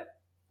was like,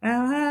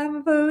 "I'm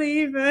a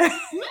believer."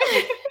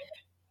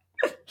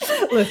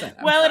 Listen.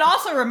 Well, it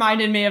also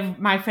reminded me of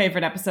my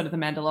favorite episode of The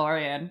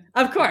Mandalorian.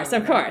 Of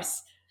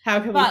course. How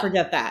could we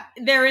forget that?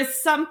 There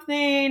is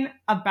something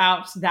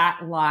about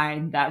that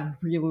line that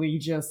really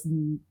just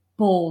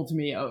bowled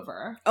me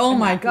over. Oh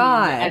my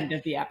God. The end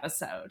of the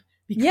episode.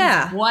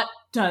 Because what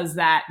does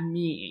that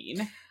mean?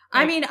 Like,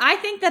 I mean, I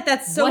think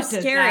that's so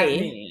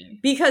scary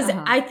because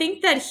I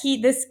think that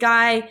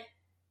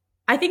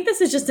I think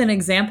this is just an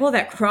example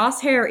that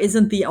Crosshair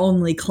isn't the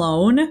only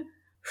clone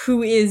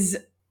who is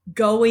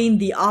going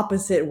the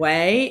opposite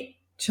way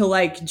to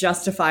like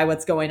justify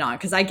what's going on.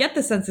 Because I get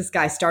the sense this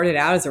guy started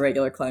out as a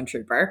regular clone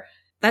trooper.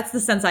 That's the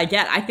sense I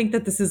get. I think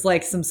that this is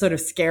like some sort of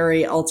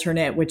scary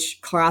alternate, which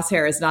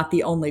Crosshair is not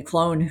the only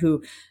clone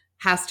who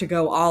has to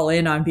go all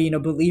in on being a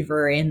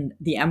believer in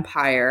the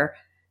Empire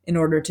in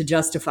order to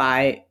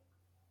justify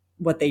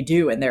what they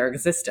do in their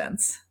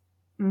existence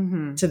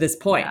to this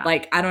point. Yeah.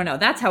 Like, I don't know.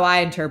 That's how I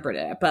interpret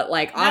it. But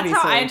like, obviously.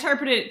 That's how I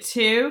interpreted it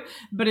too.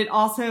 But it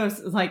also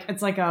is like,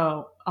 it's like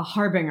a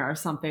harbinger or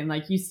something.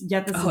 Like you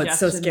get the suggestion it's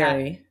so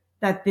scary.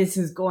 That this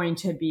is going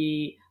to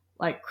be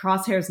like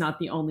Crosshair's not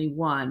the only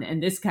one.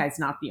 And this guy's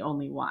not the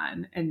only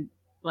one. And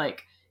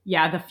like,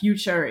 yeah, the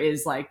future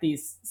is like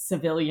these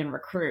civilian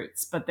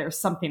recruits, but there's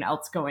something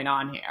else going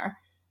on here.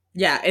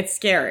 Yeah, it's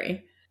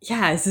scary.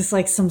 Yeah, is this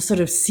like some sort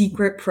of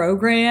secret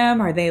program?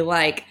 Are they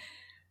like,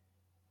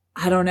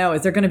 I don't know,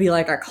 is there going to be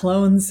like a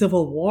clone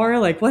civil war?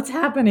 Like, what's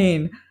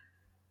happening?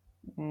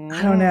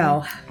 I don't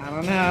know. Now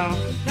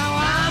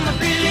I'm a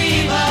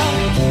believer,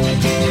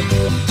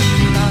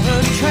 not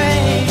a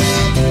trace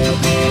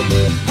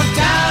of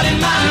doubt in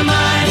my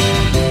mind.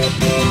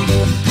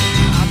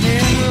 I'm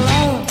in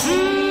love.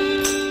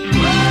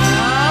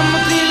 I'm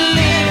a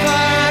believer,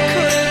 I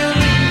couldn't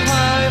leave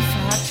her if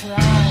I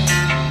tried.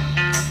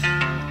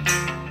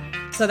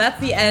 So that's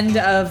the end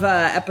of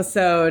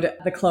episode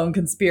The Clone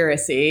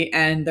Conspiracy,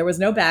 and there was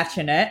no batch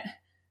in it.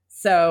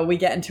 So we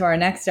get into our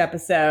next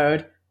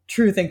episode,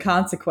 Truth and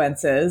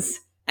Consequences,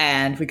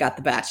 and we got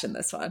the batch in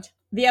this one.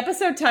 The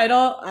episode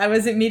title,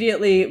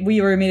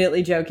 we were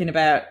immediately joking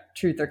about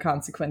Truth or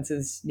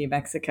Consequences, New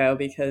Mexico,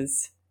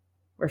 because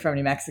we're from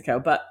New Mexico.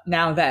 But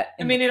now that...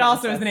 it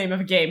also is the name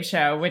of a game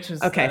show, which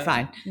is... Okay,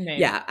 fine.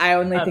 Yeah, I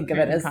only think of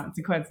it as...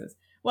 Consequences.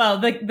 Well,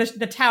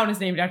 the town is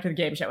named after the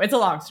game show. It's a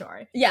long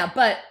story. Yeah,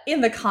 but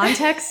in the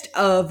context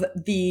of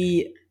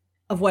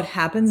what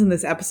happens in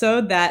this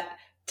episode, that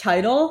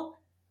title,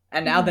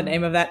 and now the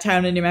name of that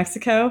town in New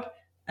Mexico,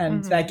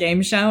 and that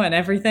game show and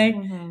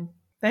everything.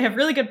 They have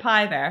really good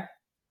pie there.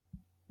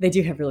 They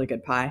do have really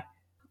good pie.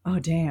 Oh,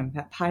 damn.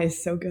 That pie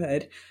is so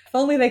good. If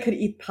only they could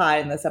eat pie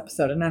in this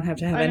episode and not have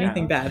to have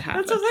anything bad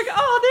happen. That's just like,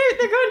 oh,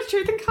 they're going to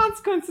Truth and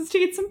Consequences to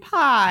eat some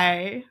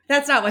pie.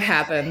 That's not what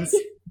happens.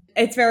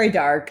 It's very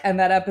dark, and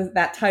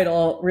that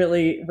title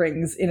really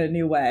rings in a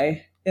new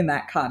way in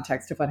that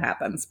context of what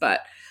happens.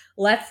 But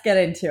let's get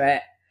into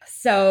it.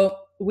 So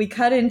we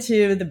cut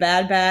into the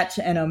Bad Batch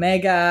and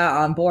Omega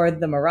on board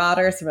the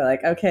Marauder. So we're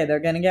like, okay, they're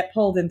going to get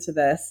pulled into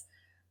this.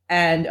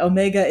 And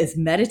Omega is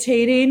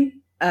meditating.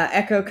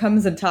 Echo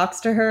comes and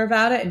talks to her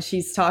about it, and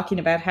she's talking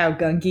about how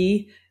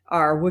Gungi,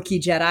 our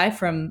Wookiee Jedi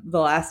from the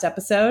last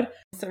episode,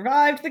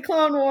 survived the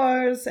Clone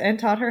Wars and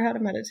taught her how to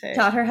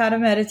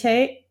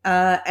meditate.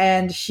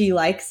 And she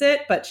likes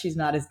it, but she's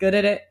not as good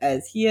at it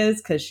as he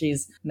is because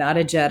she's not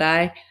a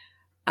Jedi.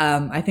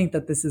 I think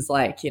that this is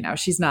like,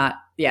 she's not,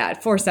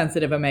 Force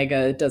sensitive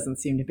Omega doesn't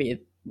seem to be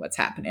what's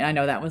happening. I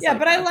know that was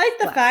but I like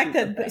the fact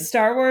that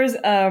Star Wars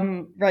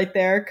right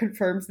there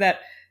confirms that,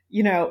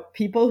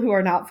 people who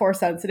are not Force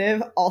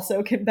sensitive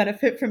also can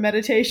benefit from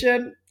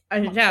meditation.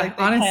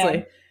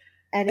 Honestly.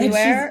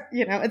 Anywhere,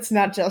 it's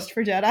not just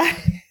for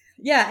Jedi.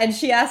 Yeah, and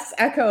she asks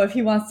Echo if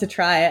he wants to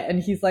try it,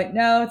 and he's like,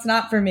 no, it's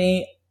not for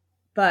me.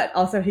 But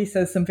also he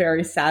says some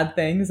very sad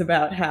things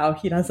about how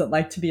he doesn't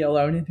like to be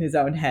alone in his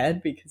own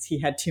head because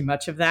he had too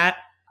much of that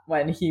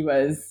when he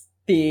was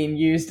being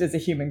used as a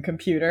human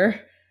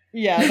computer.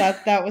 Yeah,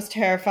 that was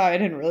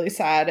terrifying and really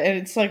sad. And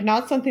it's like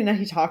not something that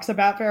he talks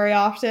about very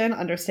often,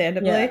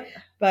 understandably,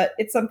 but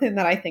it's something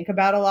that I think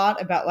about a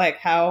lot, about like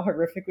how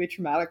horrifically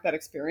traumatic that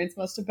experience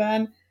must have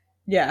been.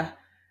 Yeah.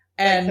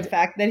 And the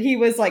fact that he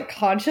was like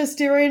conscious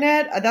during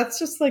it, that's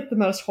just like the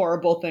most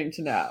horrible thing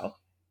to know.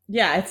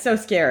 Yeah, it's so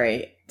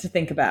scary to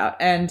think about.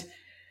 And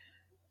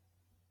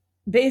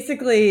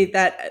basically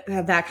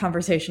that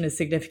conversation is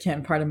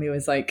significant. Part of me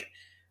was like,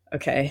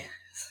 okay,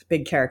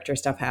 big character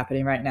stuff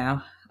happening right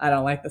now. I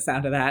don't like the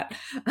sound of that.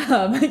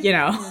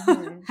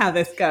 How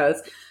this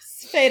goes.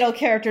 Fatal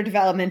character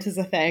development is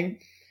a thing.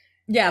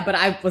 Yeah, but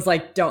I was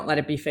like, don't let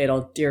it be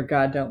fatal. Dear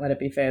God, don't let it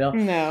be fatal.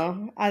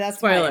 No, that's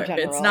spoiler.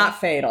 It's not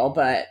fatal,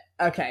 but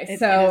okay.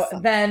 So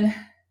then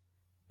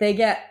they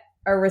get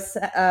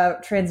a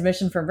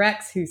transmission from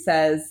Rex who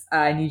says,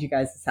 I need you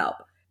guys' help.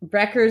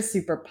 Wrecker's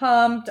super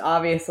pumped.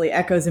 Obviously,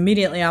 Echo's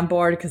immediately on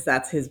board because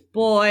that's his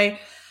boy.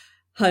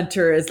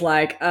 Hunter is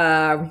like,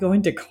 are we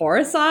going to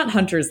Coruscant?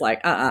 Hunter's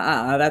like,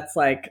 that's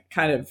like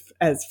kind of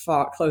as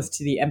far close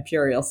to the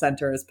Imperial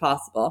Center as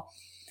possible.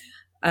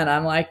 And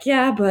I'm like,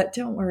 yeah, but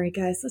don't worry,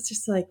 guys. Let's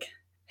just like...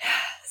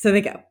 So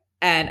they go.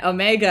 And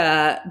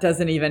Omega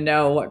doesn't even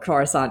know what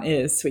Coruscant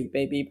is, sweet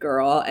baby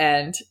girl.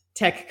 And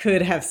Tech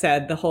could have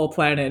said the whole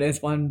planet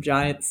is one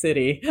giant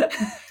city.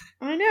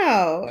 I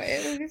know.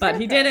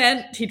 But he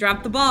didn't. He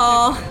dropped the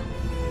ball.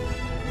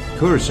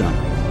 Coruscant.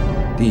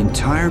 The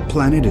entire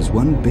planet is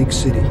one big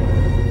city.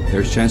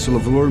 There's Chancellor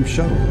Valorum's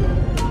shuttle.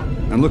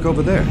 And look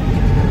over there.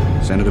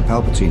 Senator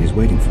Palpatine is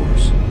waiting for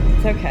us.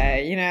 It's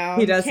okay,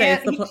 He does say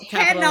it's the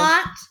capital.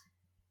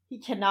 He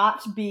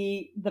cannot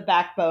be the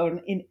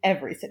backbone in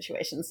every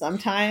situation.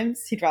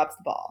 Sometimes he drops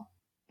the ball.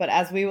 But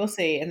as we will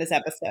see in this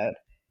episode.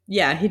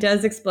 Yeah, he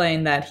does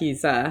explain that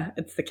it's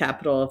the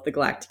capital of the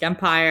Galactic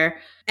Empire.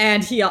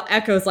 And he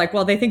echoes like,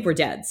 well, they think we're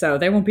dead, so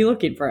they won't be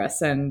looking for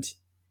us. And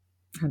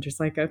Hunter's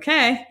like,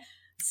 okay.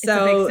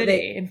 So it's a big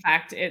city. In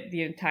fact,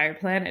 the entire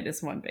planet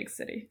is one big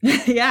city.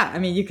 Yeah, I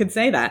mean, you could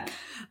say that.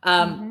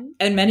 And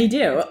many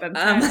do.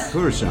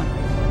 Coruscant.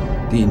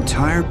 The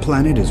entire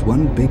planet is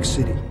one big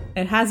city.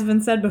 It has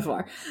been said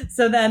before.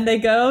 So then they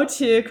go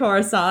to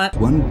Coruscant.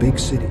 One big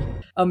city.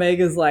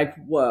 Omega's like,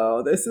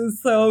 whoa, this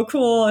is so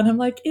cool. And I'm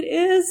like, it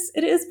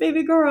is,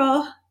 baby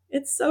girl.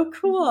 It's so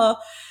cool.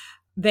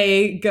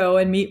 They go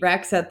and meet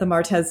Rex at the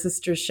Martez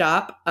sisters'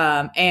 shop,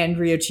 and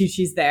Rio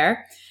Chi-Chi's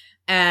there.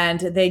 And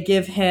they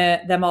give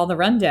them all the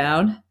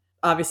rundown.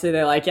 Obviously,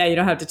 they're like, yeah, you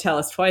don't have to tell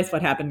us twice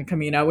what happened in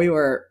Kamino. We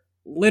were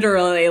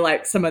literally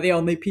like some of the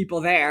only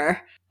people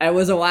there. It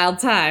was a wild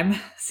time.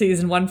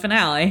 Season 1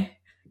 finale.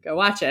 Go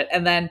watch it.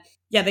 And then,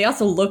 yeah, they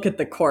also look at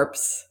the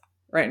corpse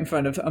right in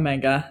front of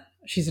Omega.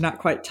 She's not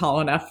quite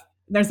tall enough.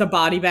 There's a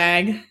body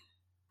bag.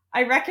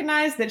 I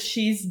recognize that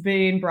she's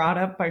being brought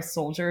up by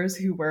soldiers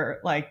who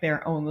were like,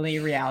 their only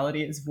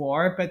reality is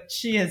war, but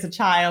she is a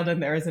child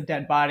and there is a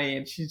dead body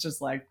and she's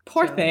just like...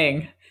 Poor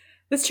thing.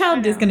 This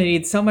child is going to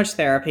need so much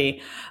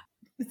therapy.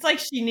 It's like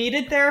she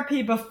needed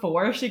therapy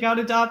before she got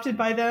adopted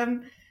by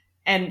them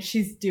and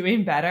she's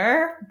doing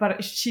better,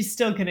 but she's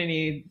still going to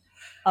need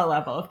a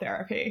level of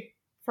therapy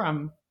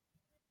from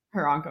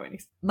her ongoing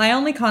experience. My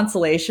only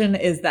consolation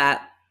is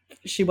that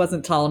she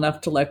wasn't tall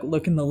enough to like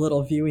look in the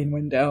little viewing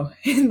window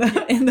in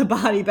the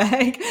body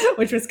bag,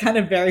 which was kind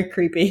of very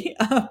creepy.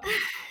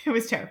 It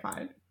was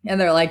terrifying. And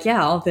they're like,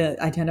 yeah, all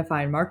the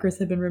identifying markers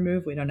have been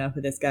removed. We don't know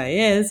who this guy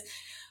is.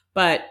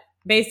 But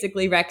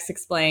basically Rex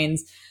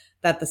explains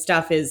that the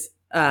stuff is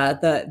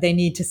they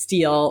need to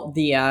steal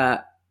the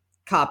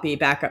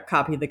backup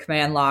copy of the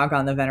command log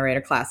on the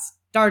Venerator class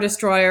Star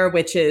Destroyer,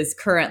 which is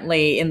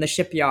currently in the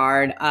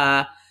shipyard,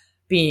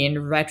 being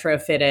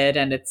retrofitted,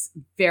 and it's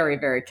very,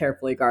 very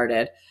carefully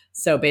guarded.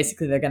 So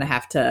basically they're going to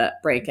have to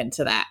break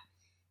into that.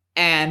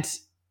 And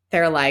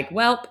they're like,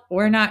 well,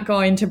 we're not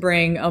going to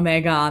bring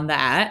Omega on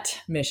that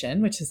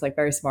mission, which is like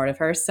very smart of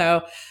her.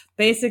 So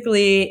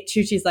basically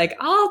Chuchi's like,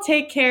 I'll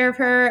take care of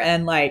her,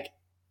 and like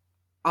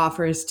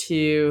offers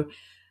to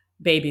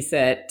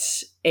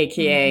babysit,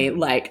 aka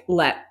like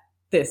let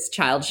this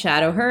child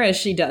shadow her as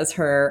she does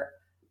her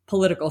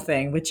political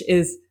thing, which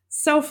is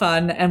so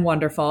fun and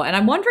wonderful. And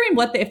I'm wondering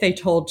if they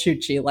told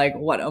Chuchi like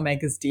what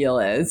Omega's deal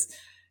is,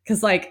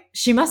 because like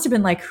she must have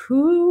been like,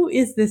 who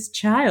is this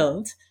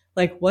child?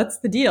 Like, what's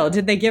the deal?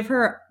 Did they give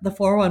her the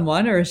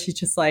 411, or is she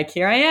just like,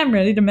 here I am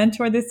ready to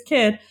mentor this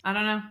kid? I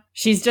don't know.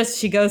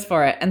 She goes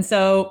for it. And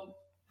so,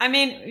 I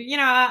mean,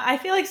 I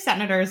feel like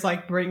senators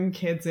like bring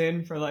kids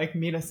in for like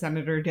meet a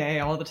senator day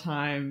all the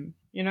time.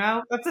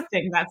 That's a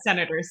thing that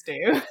senators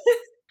do.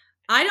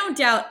 I don't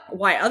doubt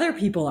why other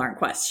people aren't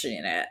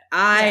questioning it.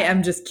 I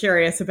am just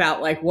curious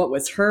about like what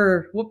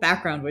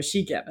background was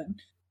she given?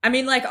 I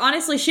mean, like,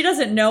 honestly, she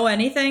doesn't know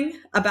anything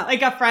about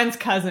like a friend's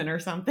cousin or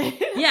something.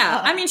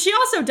 Yeah. I mean, she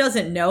also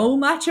doesn't know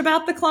much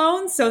about the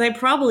clones, so they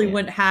probably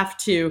wouldn't have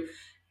to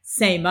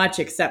say much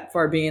except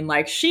for being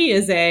like, she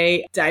is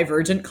a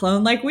divergent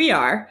clone like we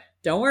are.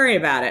 Don't worry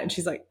about it. And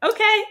she's like,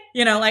 okay,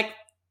 like,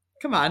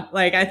 come on.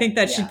 Like, I think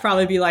that she'd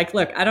probably be like,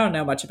 look, I don't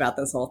know much about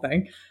this whole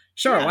thing.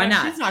 Sure, why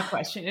not? She's not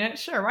questioning it.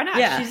 Sure, why not?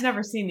 Yeah. She's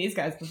never seen these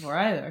guys before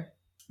either.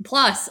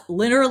 Plus,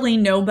 literally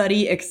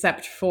nobody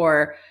except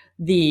for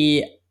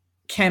the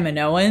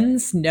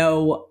Kaminoans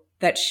know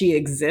that she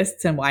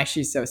exists and why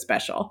she's so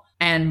special.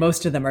 And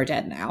most of them are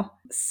dead now.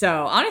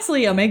 So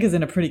honestly, Omega's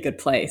in a pretty good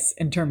place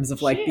in terms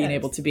of like being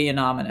able to be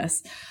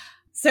anonymous.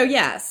 So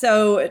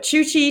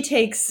Chuchi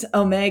takes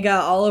Omega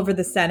all over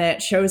the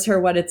Senate, shows her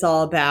what it's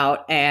all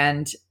about,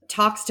 and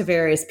talks to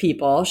various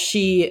people.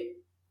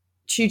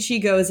 Chi-Chi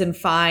goes and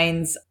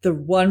finds the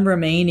one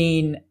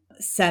remaining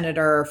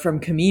senator from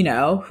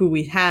Kamino, who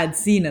we had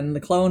seen in the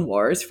Clone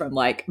Wars from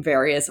like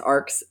various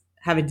arcs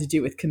having to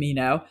do with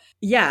Kamino.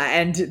 Yeah,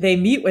 and they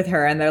meet with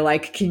her and they're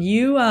like, can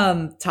you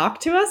talk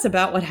to us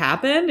about what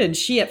happened? And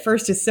she at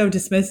first is so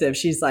dismissive.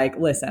 She's like,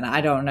 listen,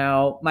 I don't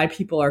know. My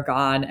people are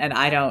gone and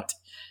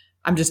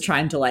I'm just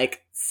trying to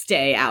like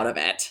stay out of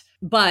it.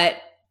 But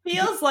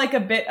feels like a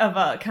bit of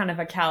a kind of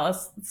a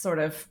callous sort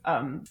of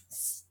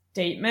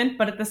statement,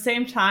 but at the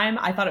same time,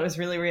 I thought it was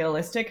really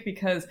realistic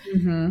because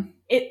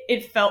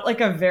it felt like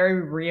a very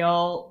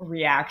real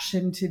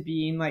reaction to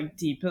being like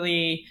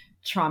deeply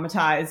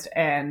traumatized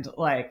and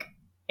like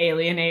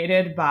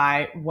alienated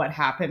by what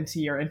happened to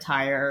your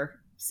entire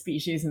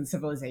species and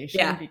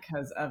civilization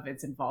because of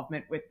its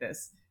involvement with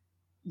this,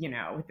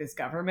 with this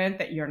government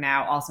that you're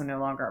now also no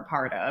longer a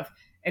part of.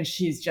 And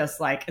she's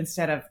just like,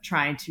 instead of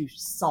trying to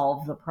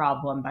solve the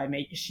problem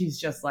she's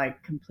just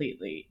like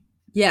completely.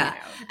 Yeah.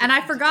 And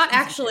I forgot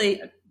actually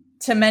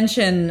to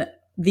mention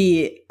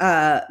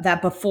that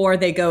before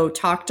they go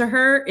talk to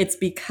her, it's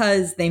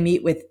because they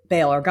meet with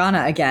Bail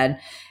Organa again.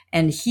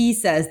 And he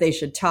says they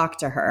should talk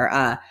to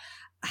her,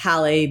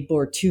 Halle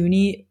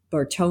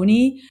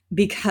Bortoni,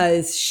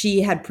 because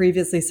she had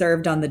previously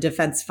served on the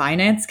Defense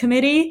Finance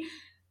Committee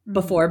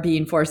before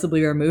being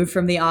forcibly removed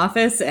from the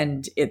office.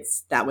 And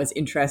that was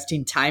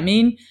interesting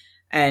timing.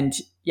 And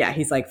yeah,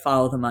 he's like,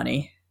 follow the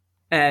money.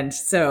 And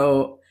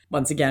so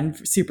once again,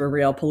 super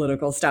real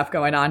political stuff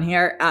going on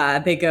here.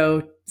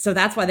 So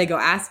that's why they go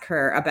ask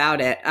her about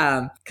it.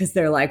 Cause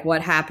they're like,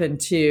 what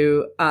happened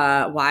to,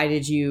 why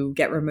did you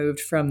get removed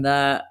from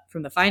the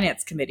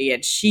finance committee?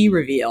 And she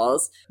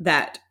reveals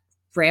that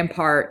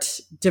Rampart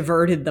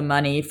diverted the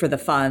money for the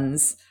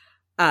funds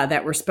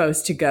that were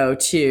supposed to go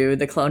to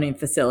the cloning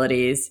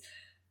facilities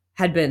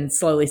had been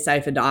slowly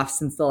siphoned off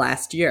since the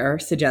last year,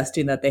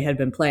 suggesting that they had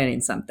been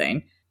planning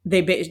something.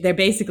 They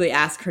basically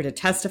ask her to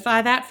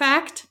testify that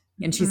fact,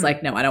 and she's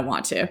like, no, I don't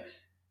want to.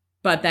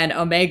 But then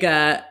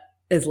Omega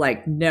is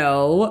like,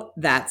 no,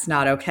 that's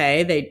not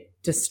okay.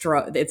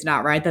 It's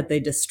not right that they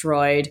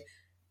destroyed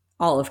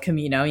all of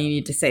Kamino. You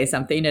need to say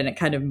something, and it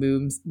kind of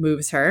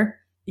moves her.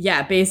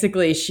 Yeah,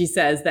 basically she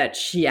says that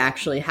she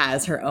actually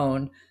has her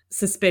own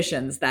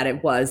suspicions that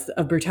it was,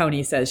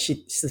 Bertoni says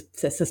she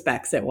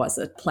suspects it was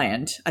a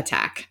planned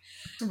attack.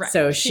 Right.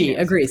 So she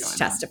agrees to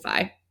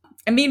testify.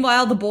 And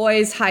meanwhile, the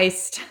boys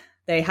heist.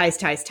 They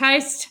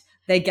heist.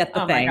 They get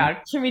the thing. Oh my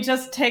God. Can we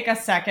just take a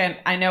second?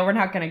 I know we're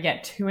not going to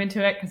get too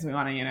into it because we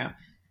want to,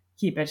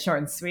 keep it short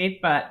and sweet.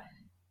 But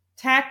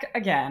Tech,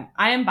 again,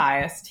 I am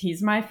biased.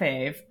 He's my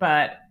fave,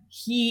 but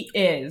he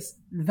is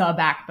the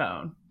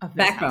backbone of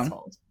this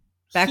household.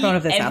 Backbone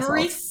of this household.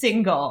 Every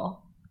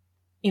single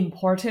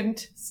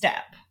important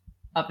step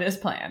of this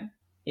plan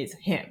is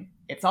him.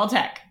 It's all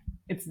Tech.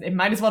 It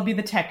might as well be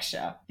the Tech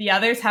show. The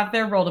others have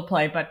their role to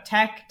play, but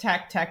Tech.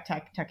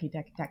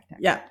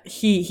 Yeah,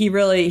 he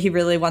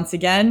really once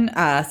again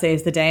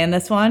saves the day in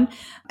this one.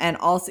 And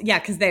also, yeah,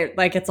 because they're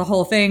like, it's a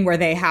whole thing where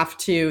they have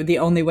to, the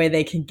only way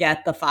they can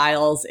get the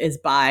files is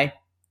by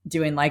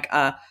doing like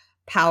a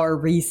power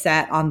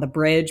reset on the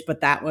bridge, but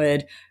that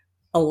would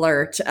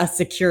alert a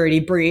security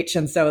breach.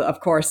 And so, of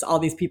course, all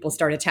these people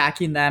start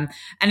attacking them,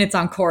 and it's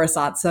on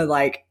Coruscant. So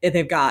like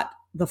they've got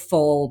the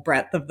full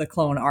breadth of the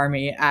clone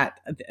army at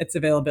its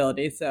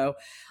availability. So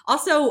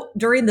also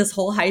during this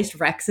whole heist,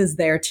 Rex is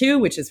there too,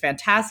 which is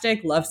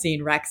fantastic. Love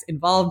seeing Rex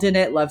involved in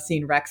it. Love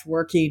seeing Rex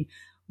working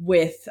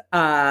with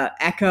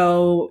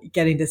Echo.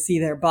 Getting to see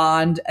their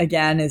bond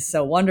again is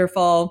so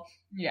wonderful.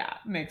 Yeah,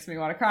 makes me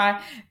want to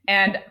cry.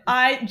 And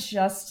I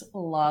just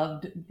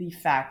loved the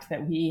fact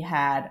that we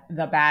had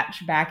the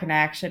Batch back in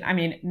action. I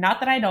mean, not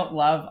that I don't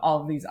love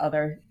all of these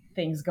other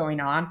things going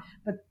on,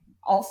 but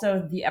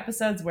also the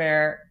episodes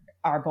where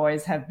our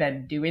boys have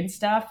been doing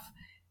stuff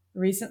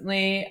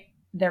recently.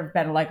 There have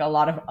been like a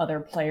lot of other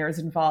players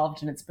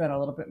involved, and it's been a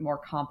little bit more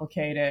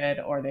complicated,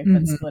 or they've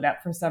been split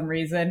up for some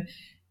reason.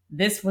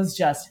 This was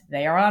just,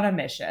 they are on a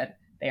mission.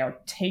 They are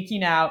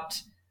taking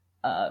out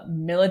a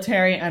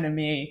military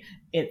enemy.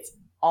 It's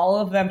all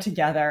of them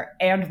together,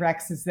 and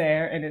Rex is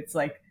there, and it's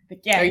like,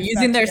 they're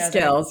using their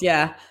skills.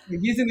 Yeah. They're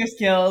using their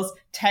skills.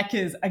 Tech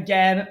is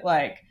again,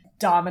 like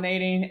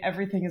dominating.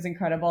 Everything is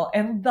incredible.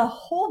 And the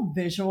whole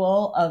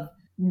visual of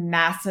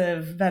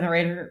massive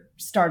Venerator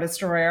Star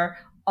Destroyer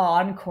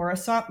on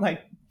Coruscant,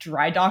 like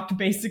dry docked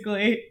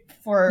basically,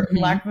 for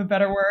lack of a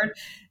better word,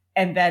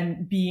 and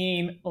then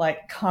being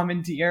like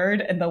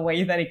commandeered, and the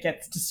way that it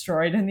gets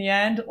destroyed in the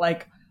end,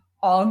 like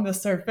on the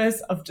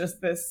surface of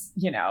just this,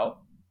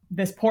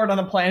 this port on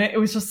the planet. It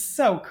was just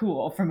so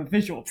cool from a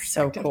visual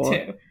perspective too.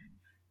 It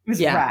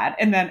was rad.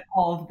 And then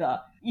all of the,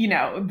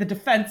 the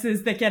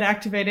defenses that get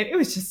activated. It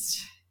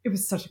was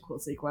such a cool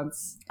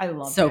sequence. I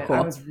loved it. Cool.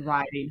 I was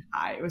riding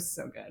high. It was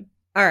so good.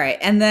 All right.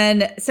 And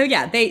then, so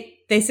yeah,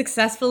 they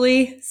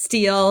successfully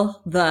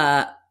steal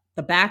the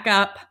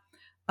backup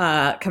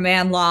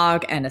command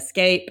log and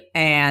escape.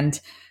 And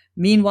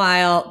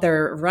meanwhile,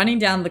 they're running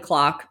down the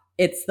clock.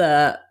 It's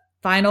the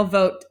final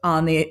vote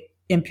on the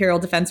Imperial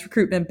Defense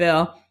Recruitment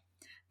Bill.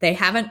 They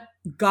haven't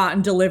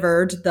gotten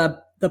delivered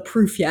the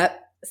proof yet.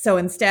 So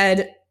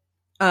instead,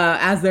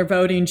 as they're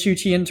voting,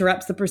 Chuchi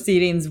interrupts the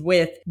proceedings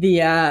with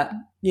the,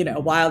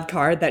 wild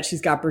card that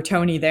she's got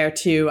Bertoni there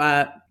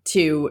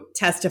to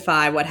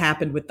testify what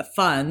happened with the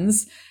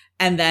funds.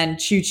 And then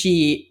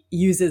Chuchi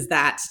uses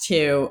that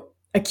to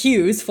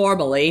accuse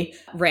formally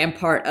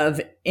Rampart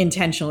of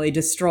intentionally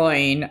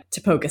destroying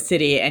Tipoca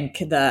City and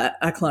the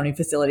cloning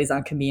facilities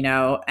on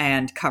Camino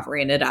and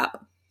covering it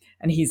up.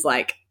 And he's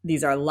like,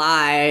 these are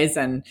lies,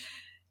 and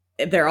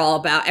they're all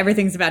about,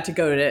 everything's about to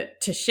go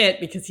to shit,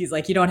 because he's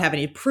like, you don't have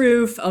any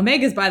proof.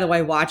 Omega's, by the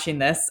way, watching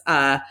this,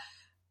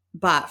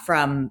 but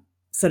from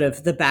sort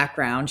of the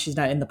background. She's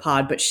not in the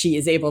pod, but she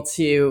is able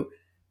to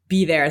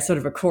be there as sort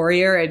of a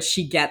courier, and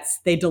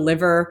they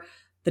deliver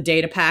the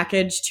data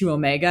package to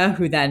Omega,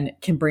 who then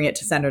can bring it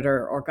to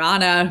Senator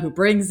Organa, who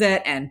brings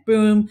it, and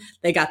boom,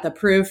 they got the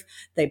proof.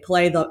 They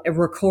play the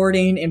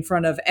recording in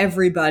front of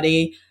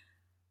everybody,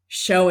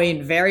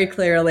 showing very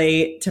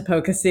clearly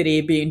Tipoca City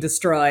being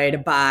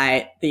destroyed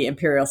by the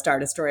Imperial Star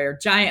Destroyer,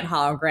 giant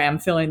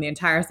hologram filling the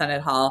entire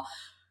Senate Hall.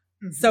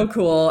 Mm-hmm. So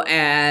cool.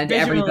 And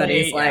visually,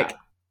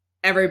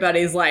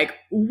 everybody's like,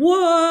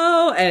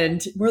 whoa.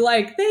 And we're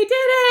like, they did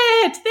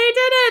it.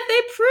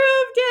 They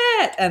proved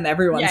it. And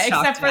everyone's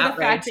shocked. Except for the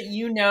fact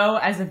that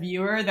as a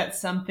viewer,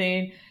 that's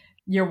something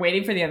you're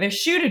waiting for the other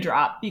shoe to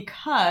drop,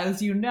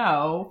 because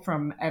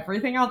from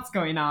everything else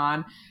going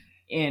on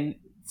in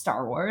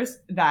Star Wars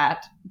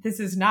that this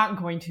is not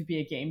going to be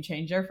a game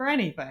changer for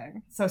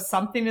anything. So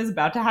something is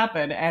about to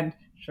happen, and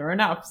sure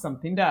enough,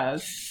 something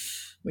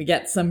does. We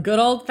get some good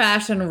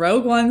old-fashioned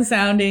Rogue One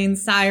sounding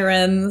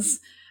sirens,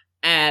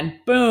 and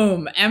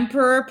boom,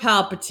 Emperor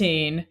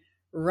Palpatine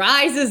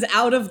rises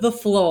out of the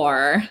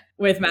floor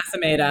with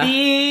Masameda.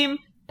 Theme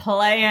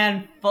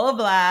playing full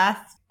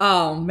blast.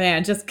 Oh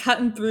man, just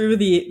cutting through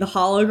the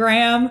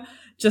hologram.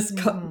 Just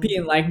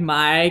being like,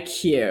 my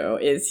cue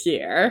is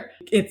here.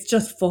 It's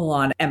just full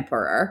on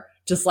Emperor.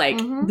 Just like,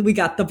 we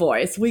got the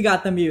voice, we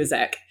got the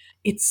music.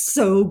 It's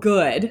so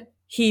good.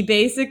 He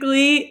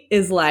basically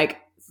is like,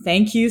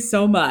 thank you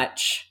so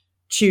much,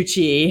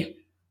 Chuchi,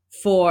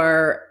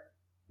 for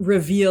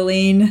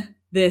revealing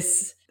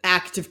this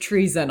act of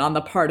treason on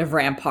the part of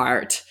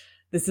Rampart.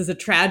 This is a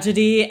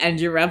tragedy, and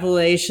your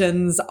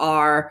revelations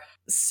are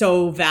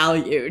so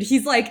valued.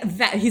 He's like,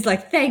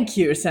 thank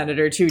you,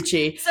 Senator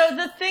Chuchi. So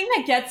the thing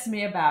that gets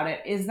me about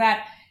it is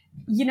that,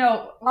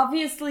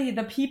 obviously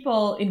the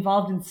people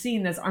involved in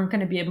seeing this aren't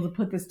going to be able to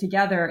put this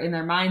together in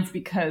their minds,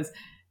 because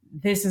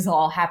this is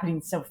all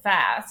happening so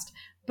fast.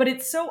 But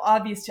it's so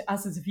obvious to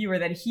us as a viewer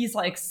that he's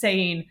like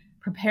saying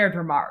prepared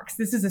remarks.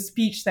 This is a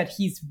speech that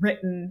he's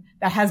written,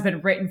 that has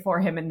been written for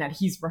him, and that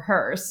he's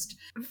rehearsed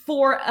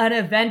for an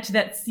event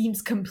that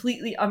seems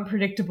completely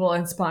unpredictable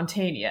and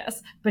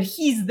spontaneous. But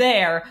he's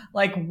there,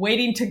 like,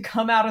 waiting to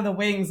come out of the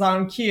wings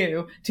on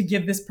cue to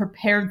give this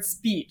prepared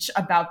speech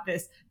about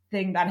this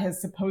thing that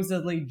has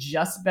supposedly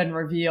just been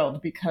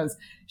revealed because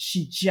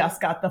she just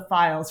got the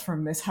files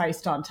from Miss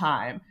Heist on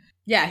time.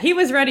 Yeah, he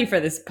was ready for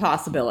this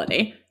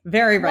possibility.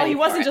 Very ready. Well, he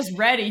wasn't just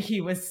ready.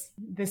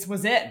 This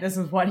was it. This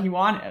was what he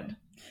wanted.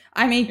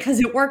 I mean, because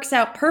it works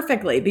out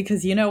perfectly,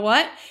 because you know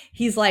what?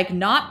 He's like,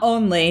 not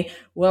only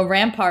will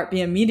Rampart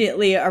be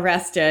immediately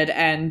arrested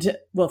and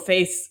will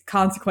face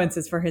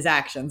consequences for his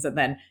actions, and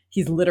then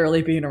he's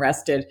literally being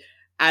arrested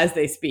as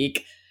they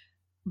speak,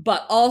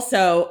 but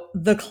also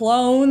the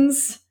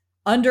clones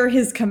under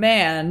his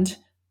command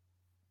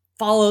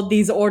followed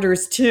these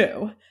orders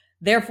too.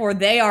 Therefore,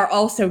 they are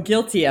also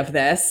guilty of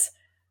this.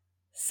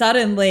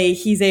 Suddenly,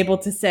 he's able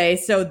to say,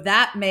 so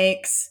that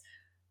makes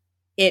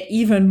it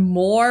even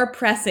more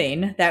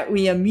pressing that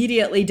we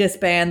immediately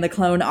disband the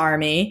clone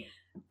army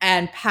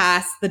and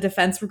pass the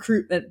defense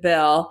recruitment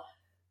bill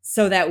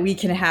so that we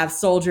can have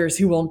soldiers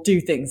who won't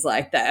do things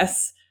like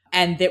this.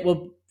 And that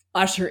will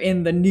usher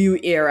in the new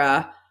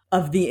era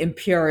of the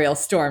Imperial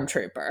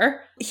Stormtrooper.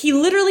 He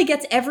literally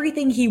gets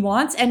everything he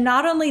wants. And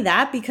not only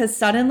that, because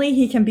suddenly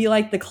he can be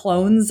like, the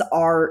clones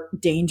are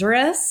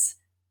dangerous.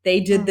 They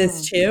did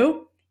this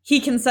too.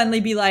 He can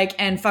suddenly be like,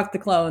 and fuck the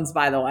clones,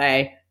 by the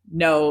way.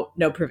 No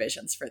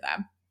provisions for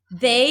them.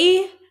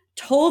 They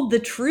told the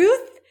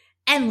truth,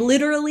 and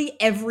literally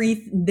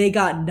they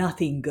got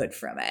nothing good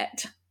from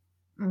it.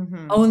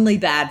 Only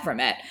bad from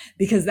it,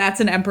 because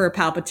that's an Emperor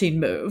Palpatine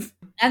move.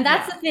 And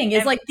that's the thing,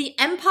 is like, the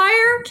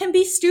Empire can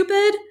be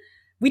stupid.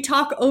 We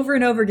talk over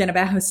and over again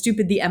about how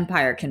stupid the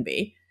Empire can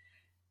be.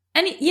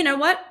 And you know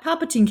what?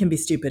 Palpatine can be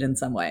stupid in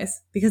some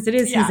ways, because it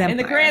is his Empire. In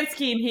the grand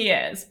scheme, he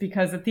is,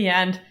 because at the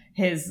end,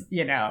 his,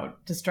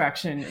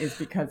 destruction is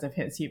because of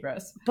his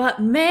hubris.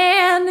 But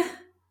man,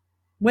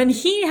 when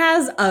he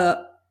has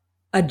a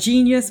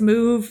genius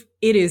move,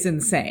 it is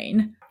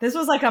insane. This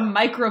was like a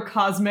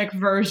microcosmic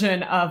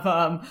version of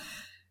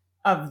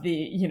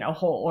the,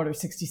 whole Order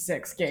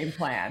 66 game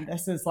plan.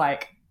 This is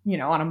like,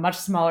 on a much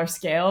smaller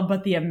scale,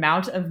 but the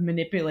amount of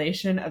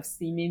manipulation of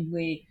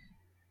seemingly,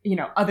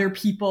 other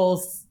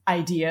people's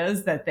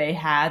ideas that they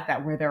had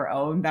that were their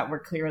own, that were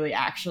clearly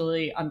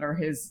actually under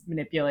his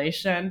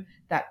manipulation,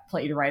 that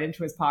played right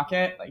into his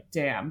pocket. Like,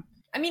 damn.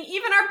 I mean,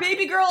 even our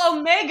baby girl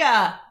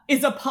Omega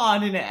is a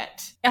pawn in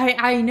it.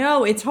 I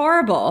know, it's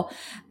horrible.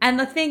 And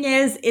the thing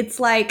is, it's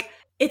like,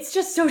 it's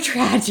just so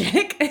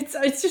tragic.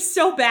 It's just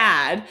so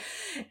bad.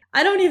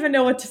 I don't even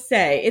know what to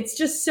say. It's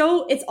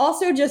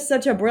also just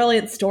such a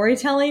brilliant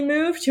storytelling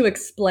move to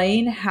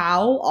explain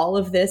how all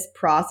of this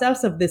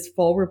process of this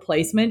full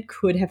replacement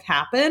could have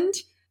happened.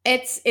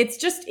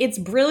 It's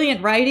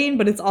brilliant writing,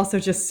 but it's also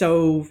just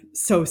so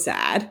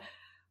sad.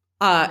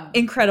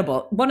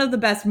 Incredible. One of the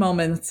best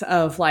moments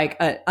of like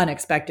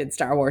unexpected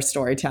Star Wars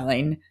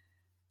storytelling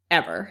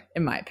ever,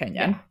 in my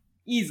opinion. Yeah,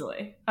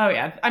 easily. Oh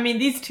yeah. I mean,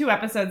 these 2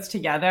 episodes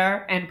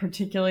together, and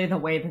particularly the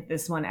way that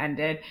this one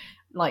ended,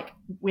 like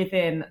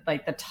within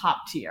like the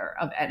top tier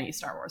of any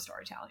Star Wars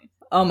storytelling.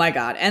 Oh my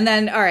God. And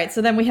then, all right,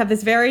 so then we have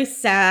this very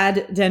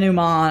sad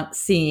denouement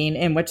scene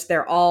in which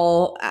they're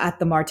all at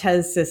the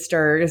Martez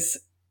sisters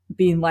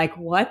being like,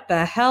 what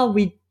the hell?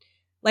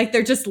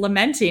 They're just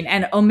lamenting.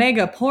 And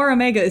poor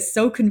Omega is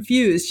so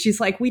confused.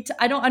 She's like,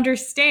 I don't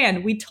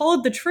understand. We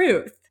told the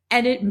truth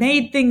and it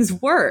made things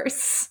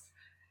worse.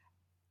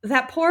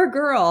 That poor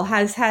girl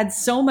has had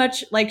so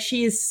much, like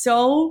she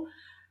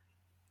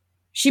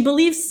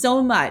believes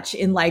so much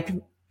in like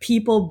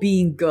people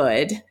being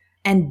good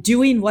and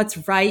doing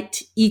what's right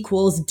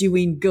equals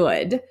doing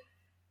good.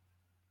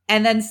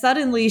 And then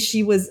suddenly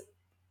she was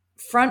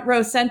front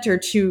row center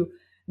to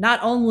not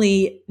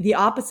only the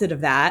opposite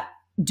of that,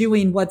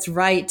 doing what's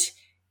right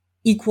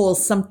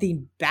equals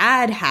something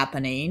bad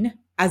happening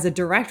as a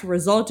direct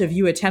result of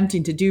you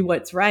attempting to do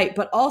what's right,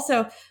 but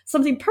also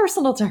something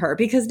personal to her,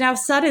 because now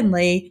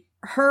suddenly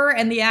her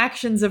and the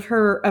actions of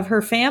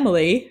her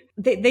family,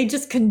 they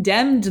just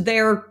condemned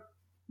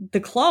the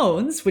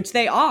clones, which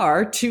they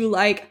are, to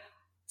like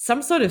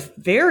some sort of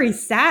very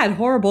sad,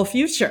 horrible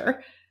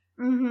future.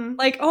 Mm-hmm.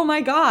 Like, oh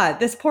my God,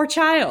 this poor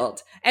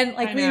child. And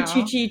like Liu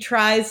Chi-Chi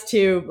tries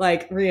to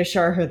like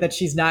reassure her that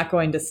she's not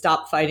going to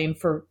stop fighting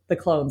for the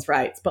clones'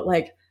 rights. But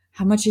like,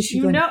 how much is she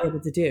going to be able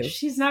to do?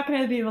 She's not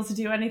going to be able to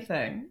do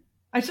anything.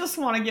 I just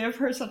want to give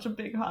her such a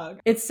big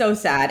hug. It's so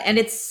sad. And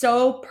it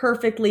so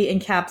perfectly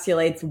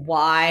encapsulates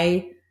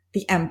why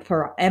the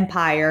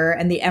empire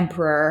and the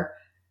emperor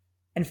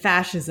and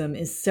fascism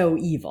is so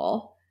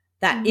evil.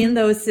 That in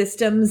those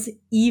systems,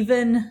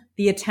 even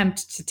the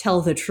attempt to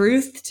tell the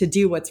truth, to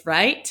do what's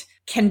right,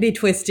 can be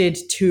twisted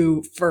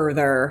to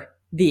further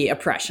the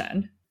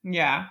oppression.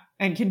 Yeah,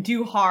 and can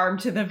do harm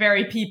to the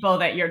very people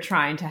that you're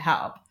trying to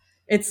help.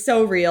 It's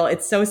so real.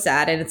 It's so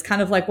sad. And it's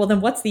kind of like, well,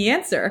 then what's the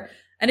answer?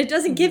 And it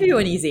doesn't give you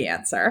an easy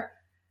answer,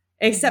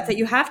 except that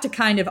you have to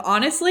kind of,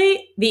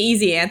 honestly, the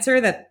easy answer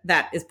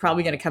that is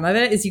probably going to come of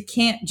it is you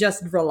can't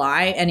just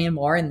rely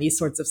anymore in these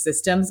sorts of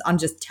systems on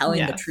just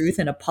telling the truth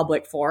in a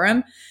public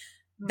forum.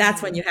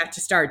 That's when you have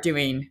to start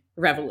doing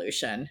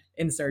revolution,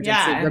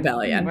 insurgency,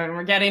 rebellion. When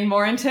we're getting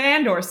more into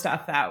Andor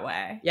stuff that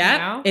way. Yeah, you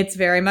know? It's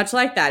very much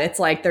like that. It's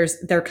like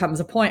there comes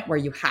a point where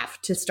you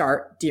have to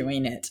start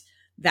doing it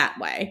that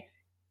way.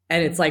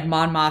 And it's like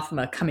Mon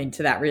Mothma coming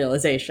to that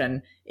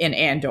realization in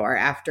Andor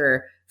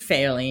after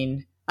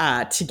failing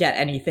to get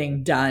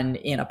anything done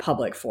in a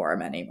public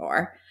forum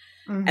anymore.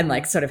 And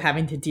like sort of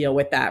having to deal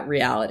with that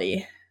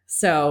reality.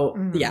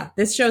 So yeah,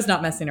 this show's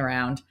not messing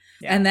around.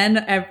 Yeah. And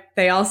then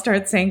they all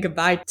start saying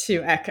goodbye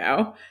to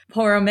Echo.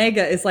 Poor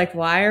Omega is like,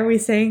 why are we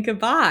saying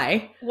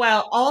goodbye?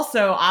 Well,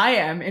 also I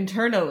am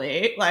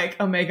internally like,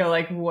 Omega,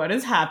 like, what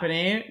is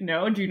happening?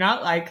 No, do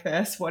not like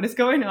this. What is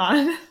going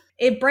on?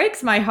 It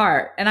breaks my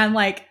heart. And I'm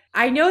like,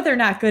 I know they're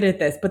not good at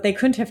this, but they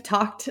couldn't have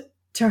talked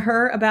to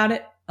her about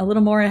it a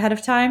little more ahead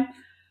of time.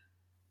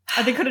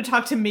 They could have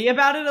talked to me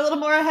about it a little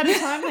more ahead of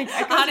time. Like,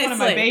 Echo's one of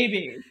my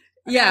babies.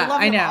 Yeah,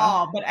 I know. Them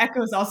all, but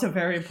Echo is also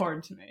very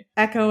important to me.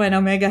 Echo and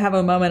Omega have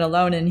a moment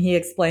alone, and he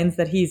explains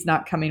that he's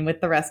not coming with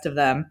the rest of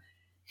them.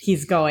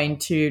 He's going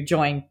to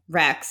join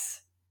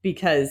Rex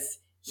because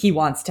he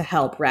wants to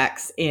help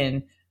Rex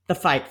in the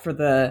fight for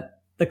the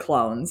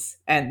clones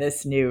and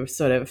this new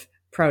sort of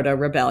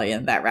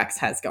proto-rebellion that Rex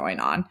has going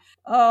on.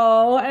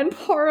 Oh, and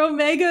poor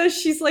Omega,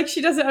 she's like,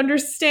 she doesn't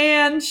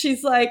understand.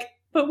 She's like,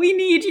 but we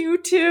need you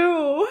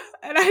too.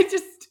 And I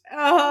just...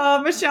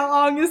 Michelle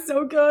Ong is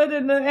so good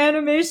in the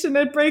animation.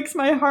 It breaks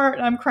my heart.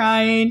 I'm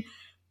crying.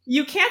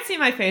 You can't see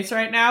my face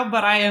right now,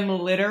 but I am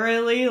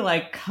literally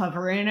like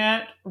covering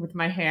it with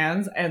my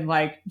hands and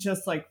like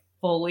just like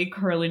fully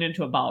curling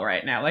into a ball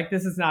right now. Like,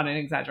 this is not an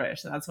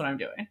exaggeration. That's what I'm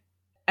doing.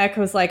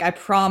 Echo's like, I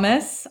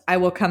promise I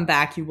will come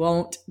back. You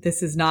won't.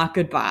 This is not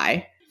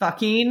goodbye.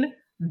 Fucking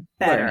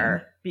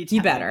better.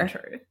 You better.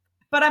 Truth.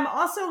 But I'm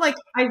also like,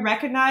 I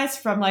recognize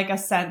from like a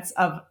sense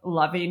of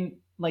loving,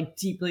 like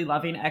deeply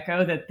loving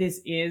Echo, that this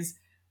is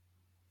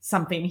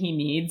something he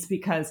needs,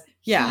 because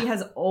he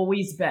has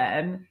always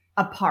been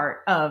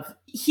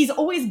he's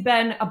always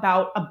been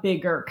about a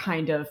bigger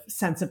kind of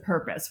sense of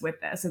purpose with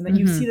this. And that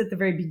you see at the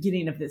very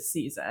beginning of this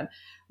season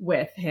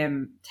with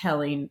him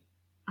telling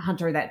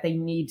Hunter that they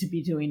need to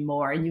be doing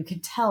more. And you can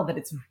tell that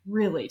it's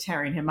really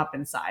tearing him up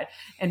inside.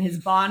 And his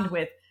bond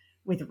with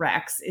with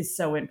Rex is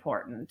so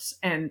important.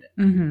 And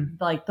Mm-hmm.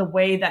 like the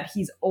way that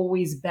he's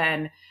always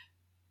been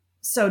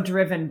so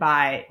driven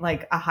by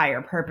like a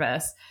higher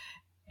purpose.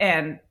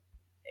 And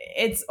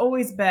it's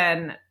always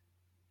been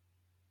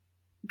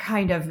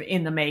kind of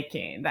in the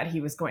making that he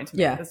was going to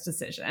make this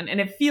decision. And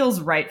it feels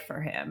right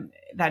for him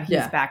that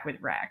he's back with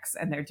Rex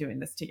and they're doing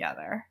this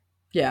together.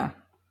 Yeah,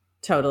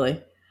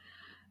 totally.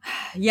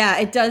 Yeah,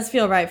 it does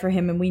feel right for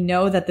him. And we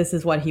know that this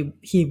is what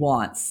he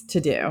wants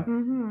to do.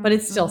 Mm-hmm. But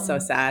it's still so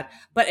sad.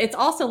 But it's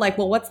also like,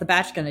 well, what's the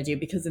Batch going to do?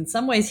 Because in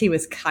some ways he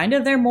was kind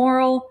of their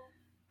moral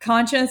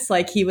conscience.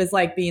 Like he was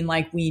like being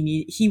like,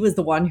 he was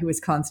the one who was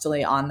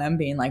constantly on them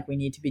being like, we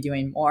need to be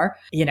doing more.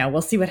 You know,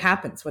 we'll see what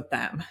happens with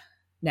them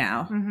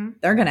now.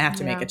 They're going to have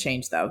to make a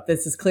change though.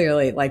 This is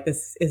clearly like,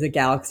 this is a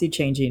galaxy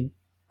changing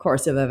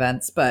course of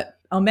events. But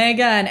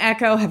Omega and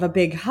Echo have a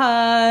big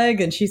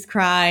hug and she's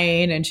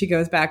crying and she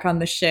goes back on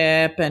the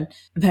ship and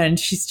then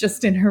she's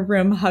just in her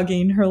room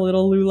hugging her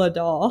little Lula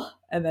doll.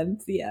 And then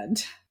it's the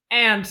end.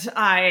 And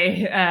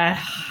I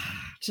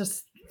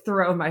just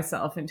throw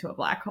myself into a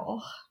black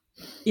hole.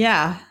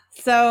 Yeah.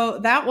 So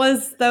that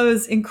was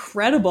those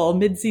incredible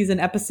mid-season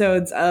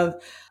episodes of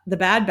The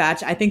Bad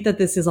Batch. I think that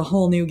this is a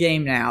whole new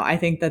game now. I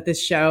think that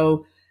this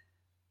show,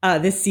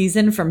 this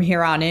season from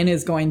here on in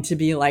is going to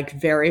be like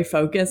very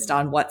focused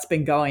on what's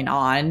been going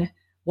on,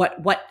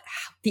 what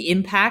the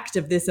impact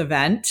of this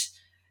event,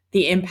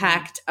 the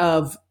impact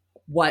of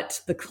what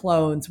the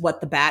clones,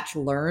 what the Batch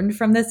learned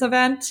from this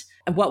event.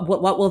 And how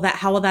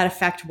will that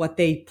affect what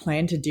they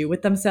plan to do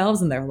with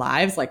themselves and their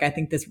lives? Like, I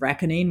think this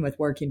reckoning with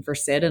working for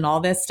Sid and all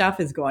this stuff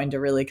is going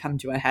to really come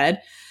to a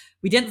head.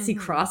 We didn't see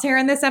Crosshair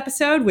in this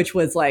episode, which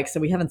was like,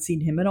 so we haven't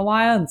seen him in a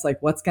while. And it's like,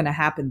 what's going to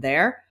happen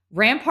there?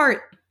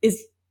 Rampart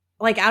is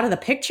like out of the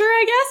picture,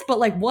 I guess. But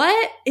like,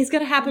 what is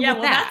going to happen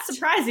with that? That's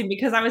surprising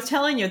because I was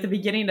telling you at the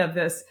beginning of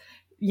this,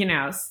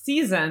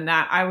 season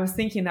that I was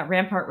thinking that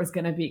Rampart was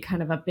going to be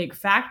kind of a big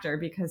factor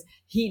because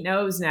he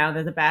knows now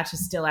that the Batch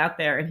is still out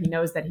there and he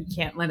knows that he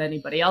can't let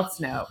anybody else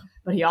know,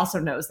 but he also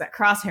knows that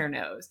Crosshair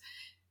knows.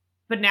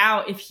 But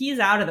now if he's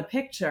out of the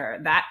picture,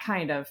 that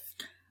kind of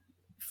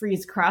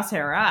frees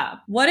Crosshair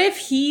up. What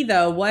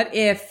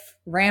if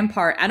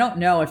Rampart, I don't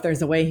know if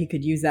there's a way he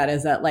could use that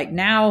as a, like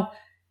now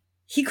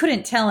he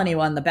couldn't tell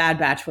anyone the Bad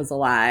Batch was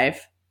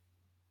alive,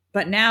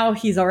 but now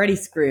he's already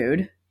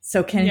screwed.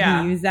 So can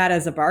he use that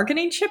as a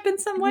bargaining chip in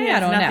some way?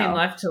 I don't know. Nothing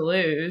left to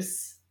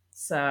lose.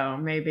 So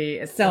maybe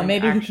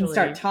he can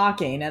start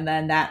talking and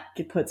then that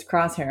puts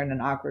Crosshair in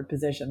an awkward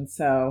position.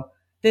 So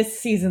this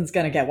season's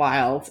going to get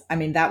wild. I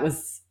mean, that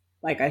was,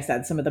 like I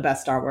said, some of the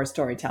best Star Wars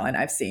storytelling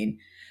I've seen.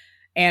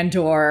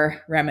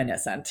 Andor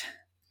reminiscent.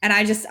 And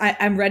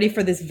I'm ready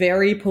for this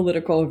very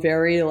political,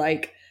 very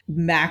like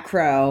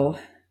macro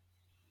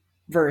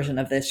version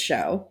of this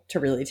show to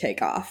really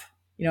take off.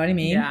 You know what I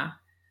mean? Yeah.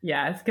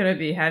 Yeah, it's going to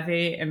be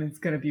heavy and it's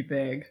going to be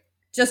big.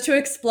 Just to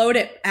explode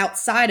it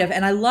outside of,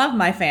 and I love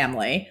my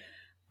family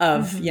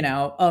of,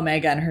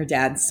 Omega and her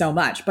dad so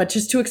much, but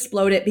just to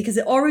explode it because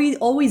it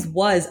always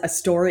was a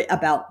story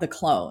about the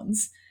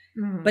clones,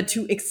 but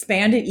to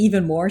expand it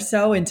even more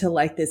so into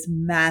like this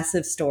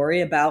massive story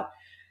about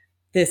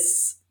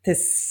this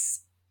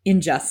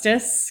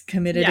injustice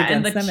committed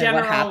against them and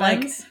what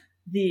happened. Like,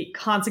 the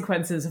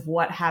consequences of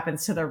what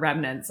happens to the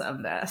remnants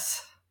of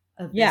this.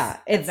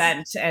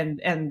 Event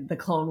and the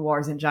Clone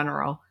Wars in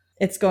general.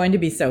 It's going to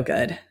be so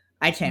good.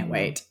 I can't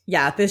wait.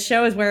 Yeah, this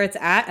show is where it's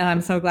at, and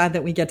I'm so glad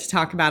that we get to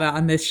talk about it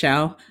on this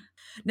show.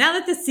 Now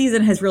that this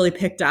season has really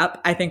picked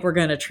up, I think we're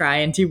going to try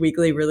and do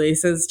weekly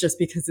releases just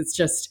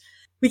because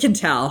we can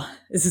tell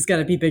this is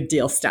going to be big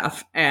deal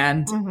stuff.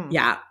 And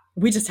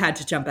we just had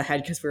to jump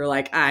ahead because we were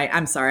like,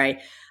 I'm sorry,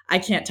 I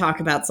can't talk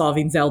about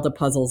solving Zelda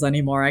puzzles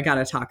anymore. I got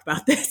to talk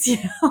about this,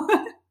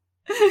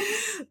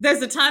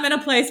 There's a time and a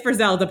place for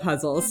Zelda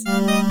puzzles.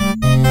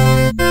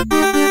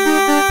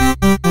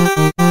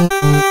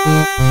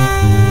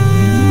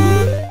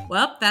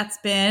 Well, that's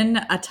been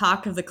a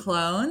Talk of the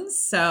Clones.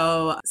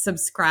 So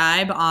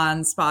subscribe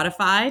on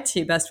Spotify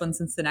to Best One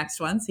Since the Next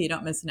One so you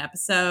don't miss an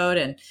episode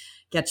and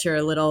get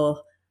your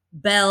little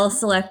bell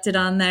selected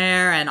on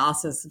there, and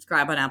also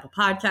subscribe on Apple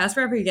Podcasts,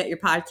 wherever you get your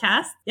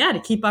podcasts. Yeah,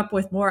 to keep up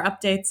with more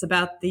updates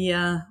about the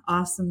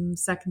awesome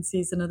second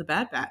season of The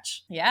Bad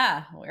Batch.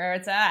 Yeah, where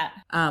it's at.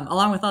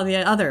 Along with all the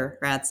other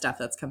rad stuff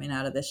that's coming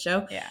out of this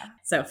show. Yeah.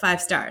 So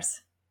 5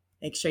 stars.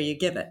 Make sure you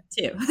give it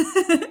too. Do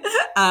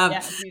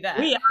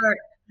that.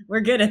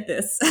 We're good at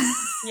this.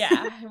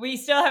 Yeah, we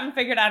still haven't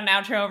figured out an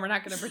outro, and we're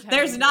not going to pretend.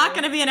 There's not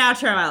going to be an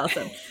outro,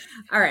 Allison.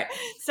 All right.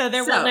 So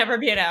there will never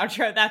be an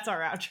outro. That's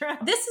our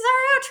outro. This is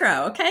our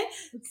outro, okay?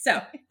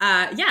 So,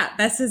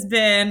 this has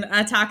been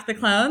Talk the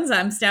Clones.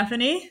 I'm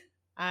Stephanie.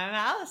 I'm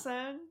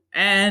Allison.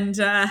 And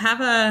have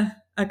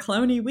a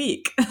cloney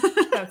week.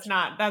 That's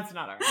not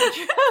our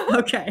outro.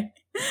 Okay.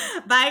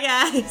 Bye,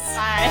 guys.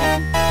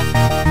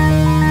 Bye.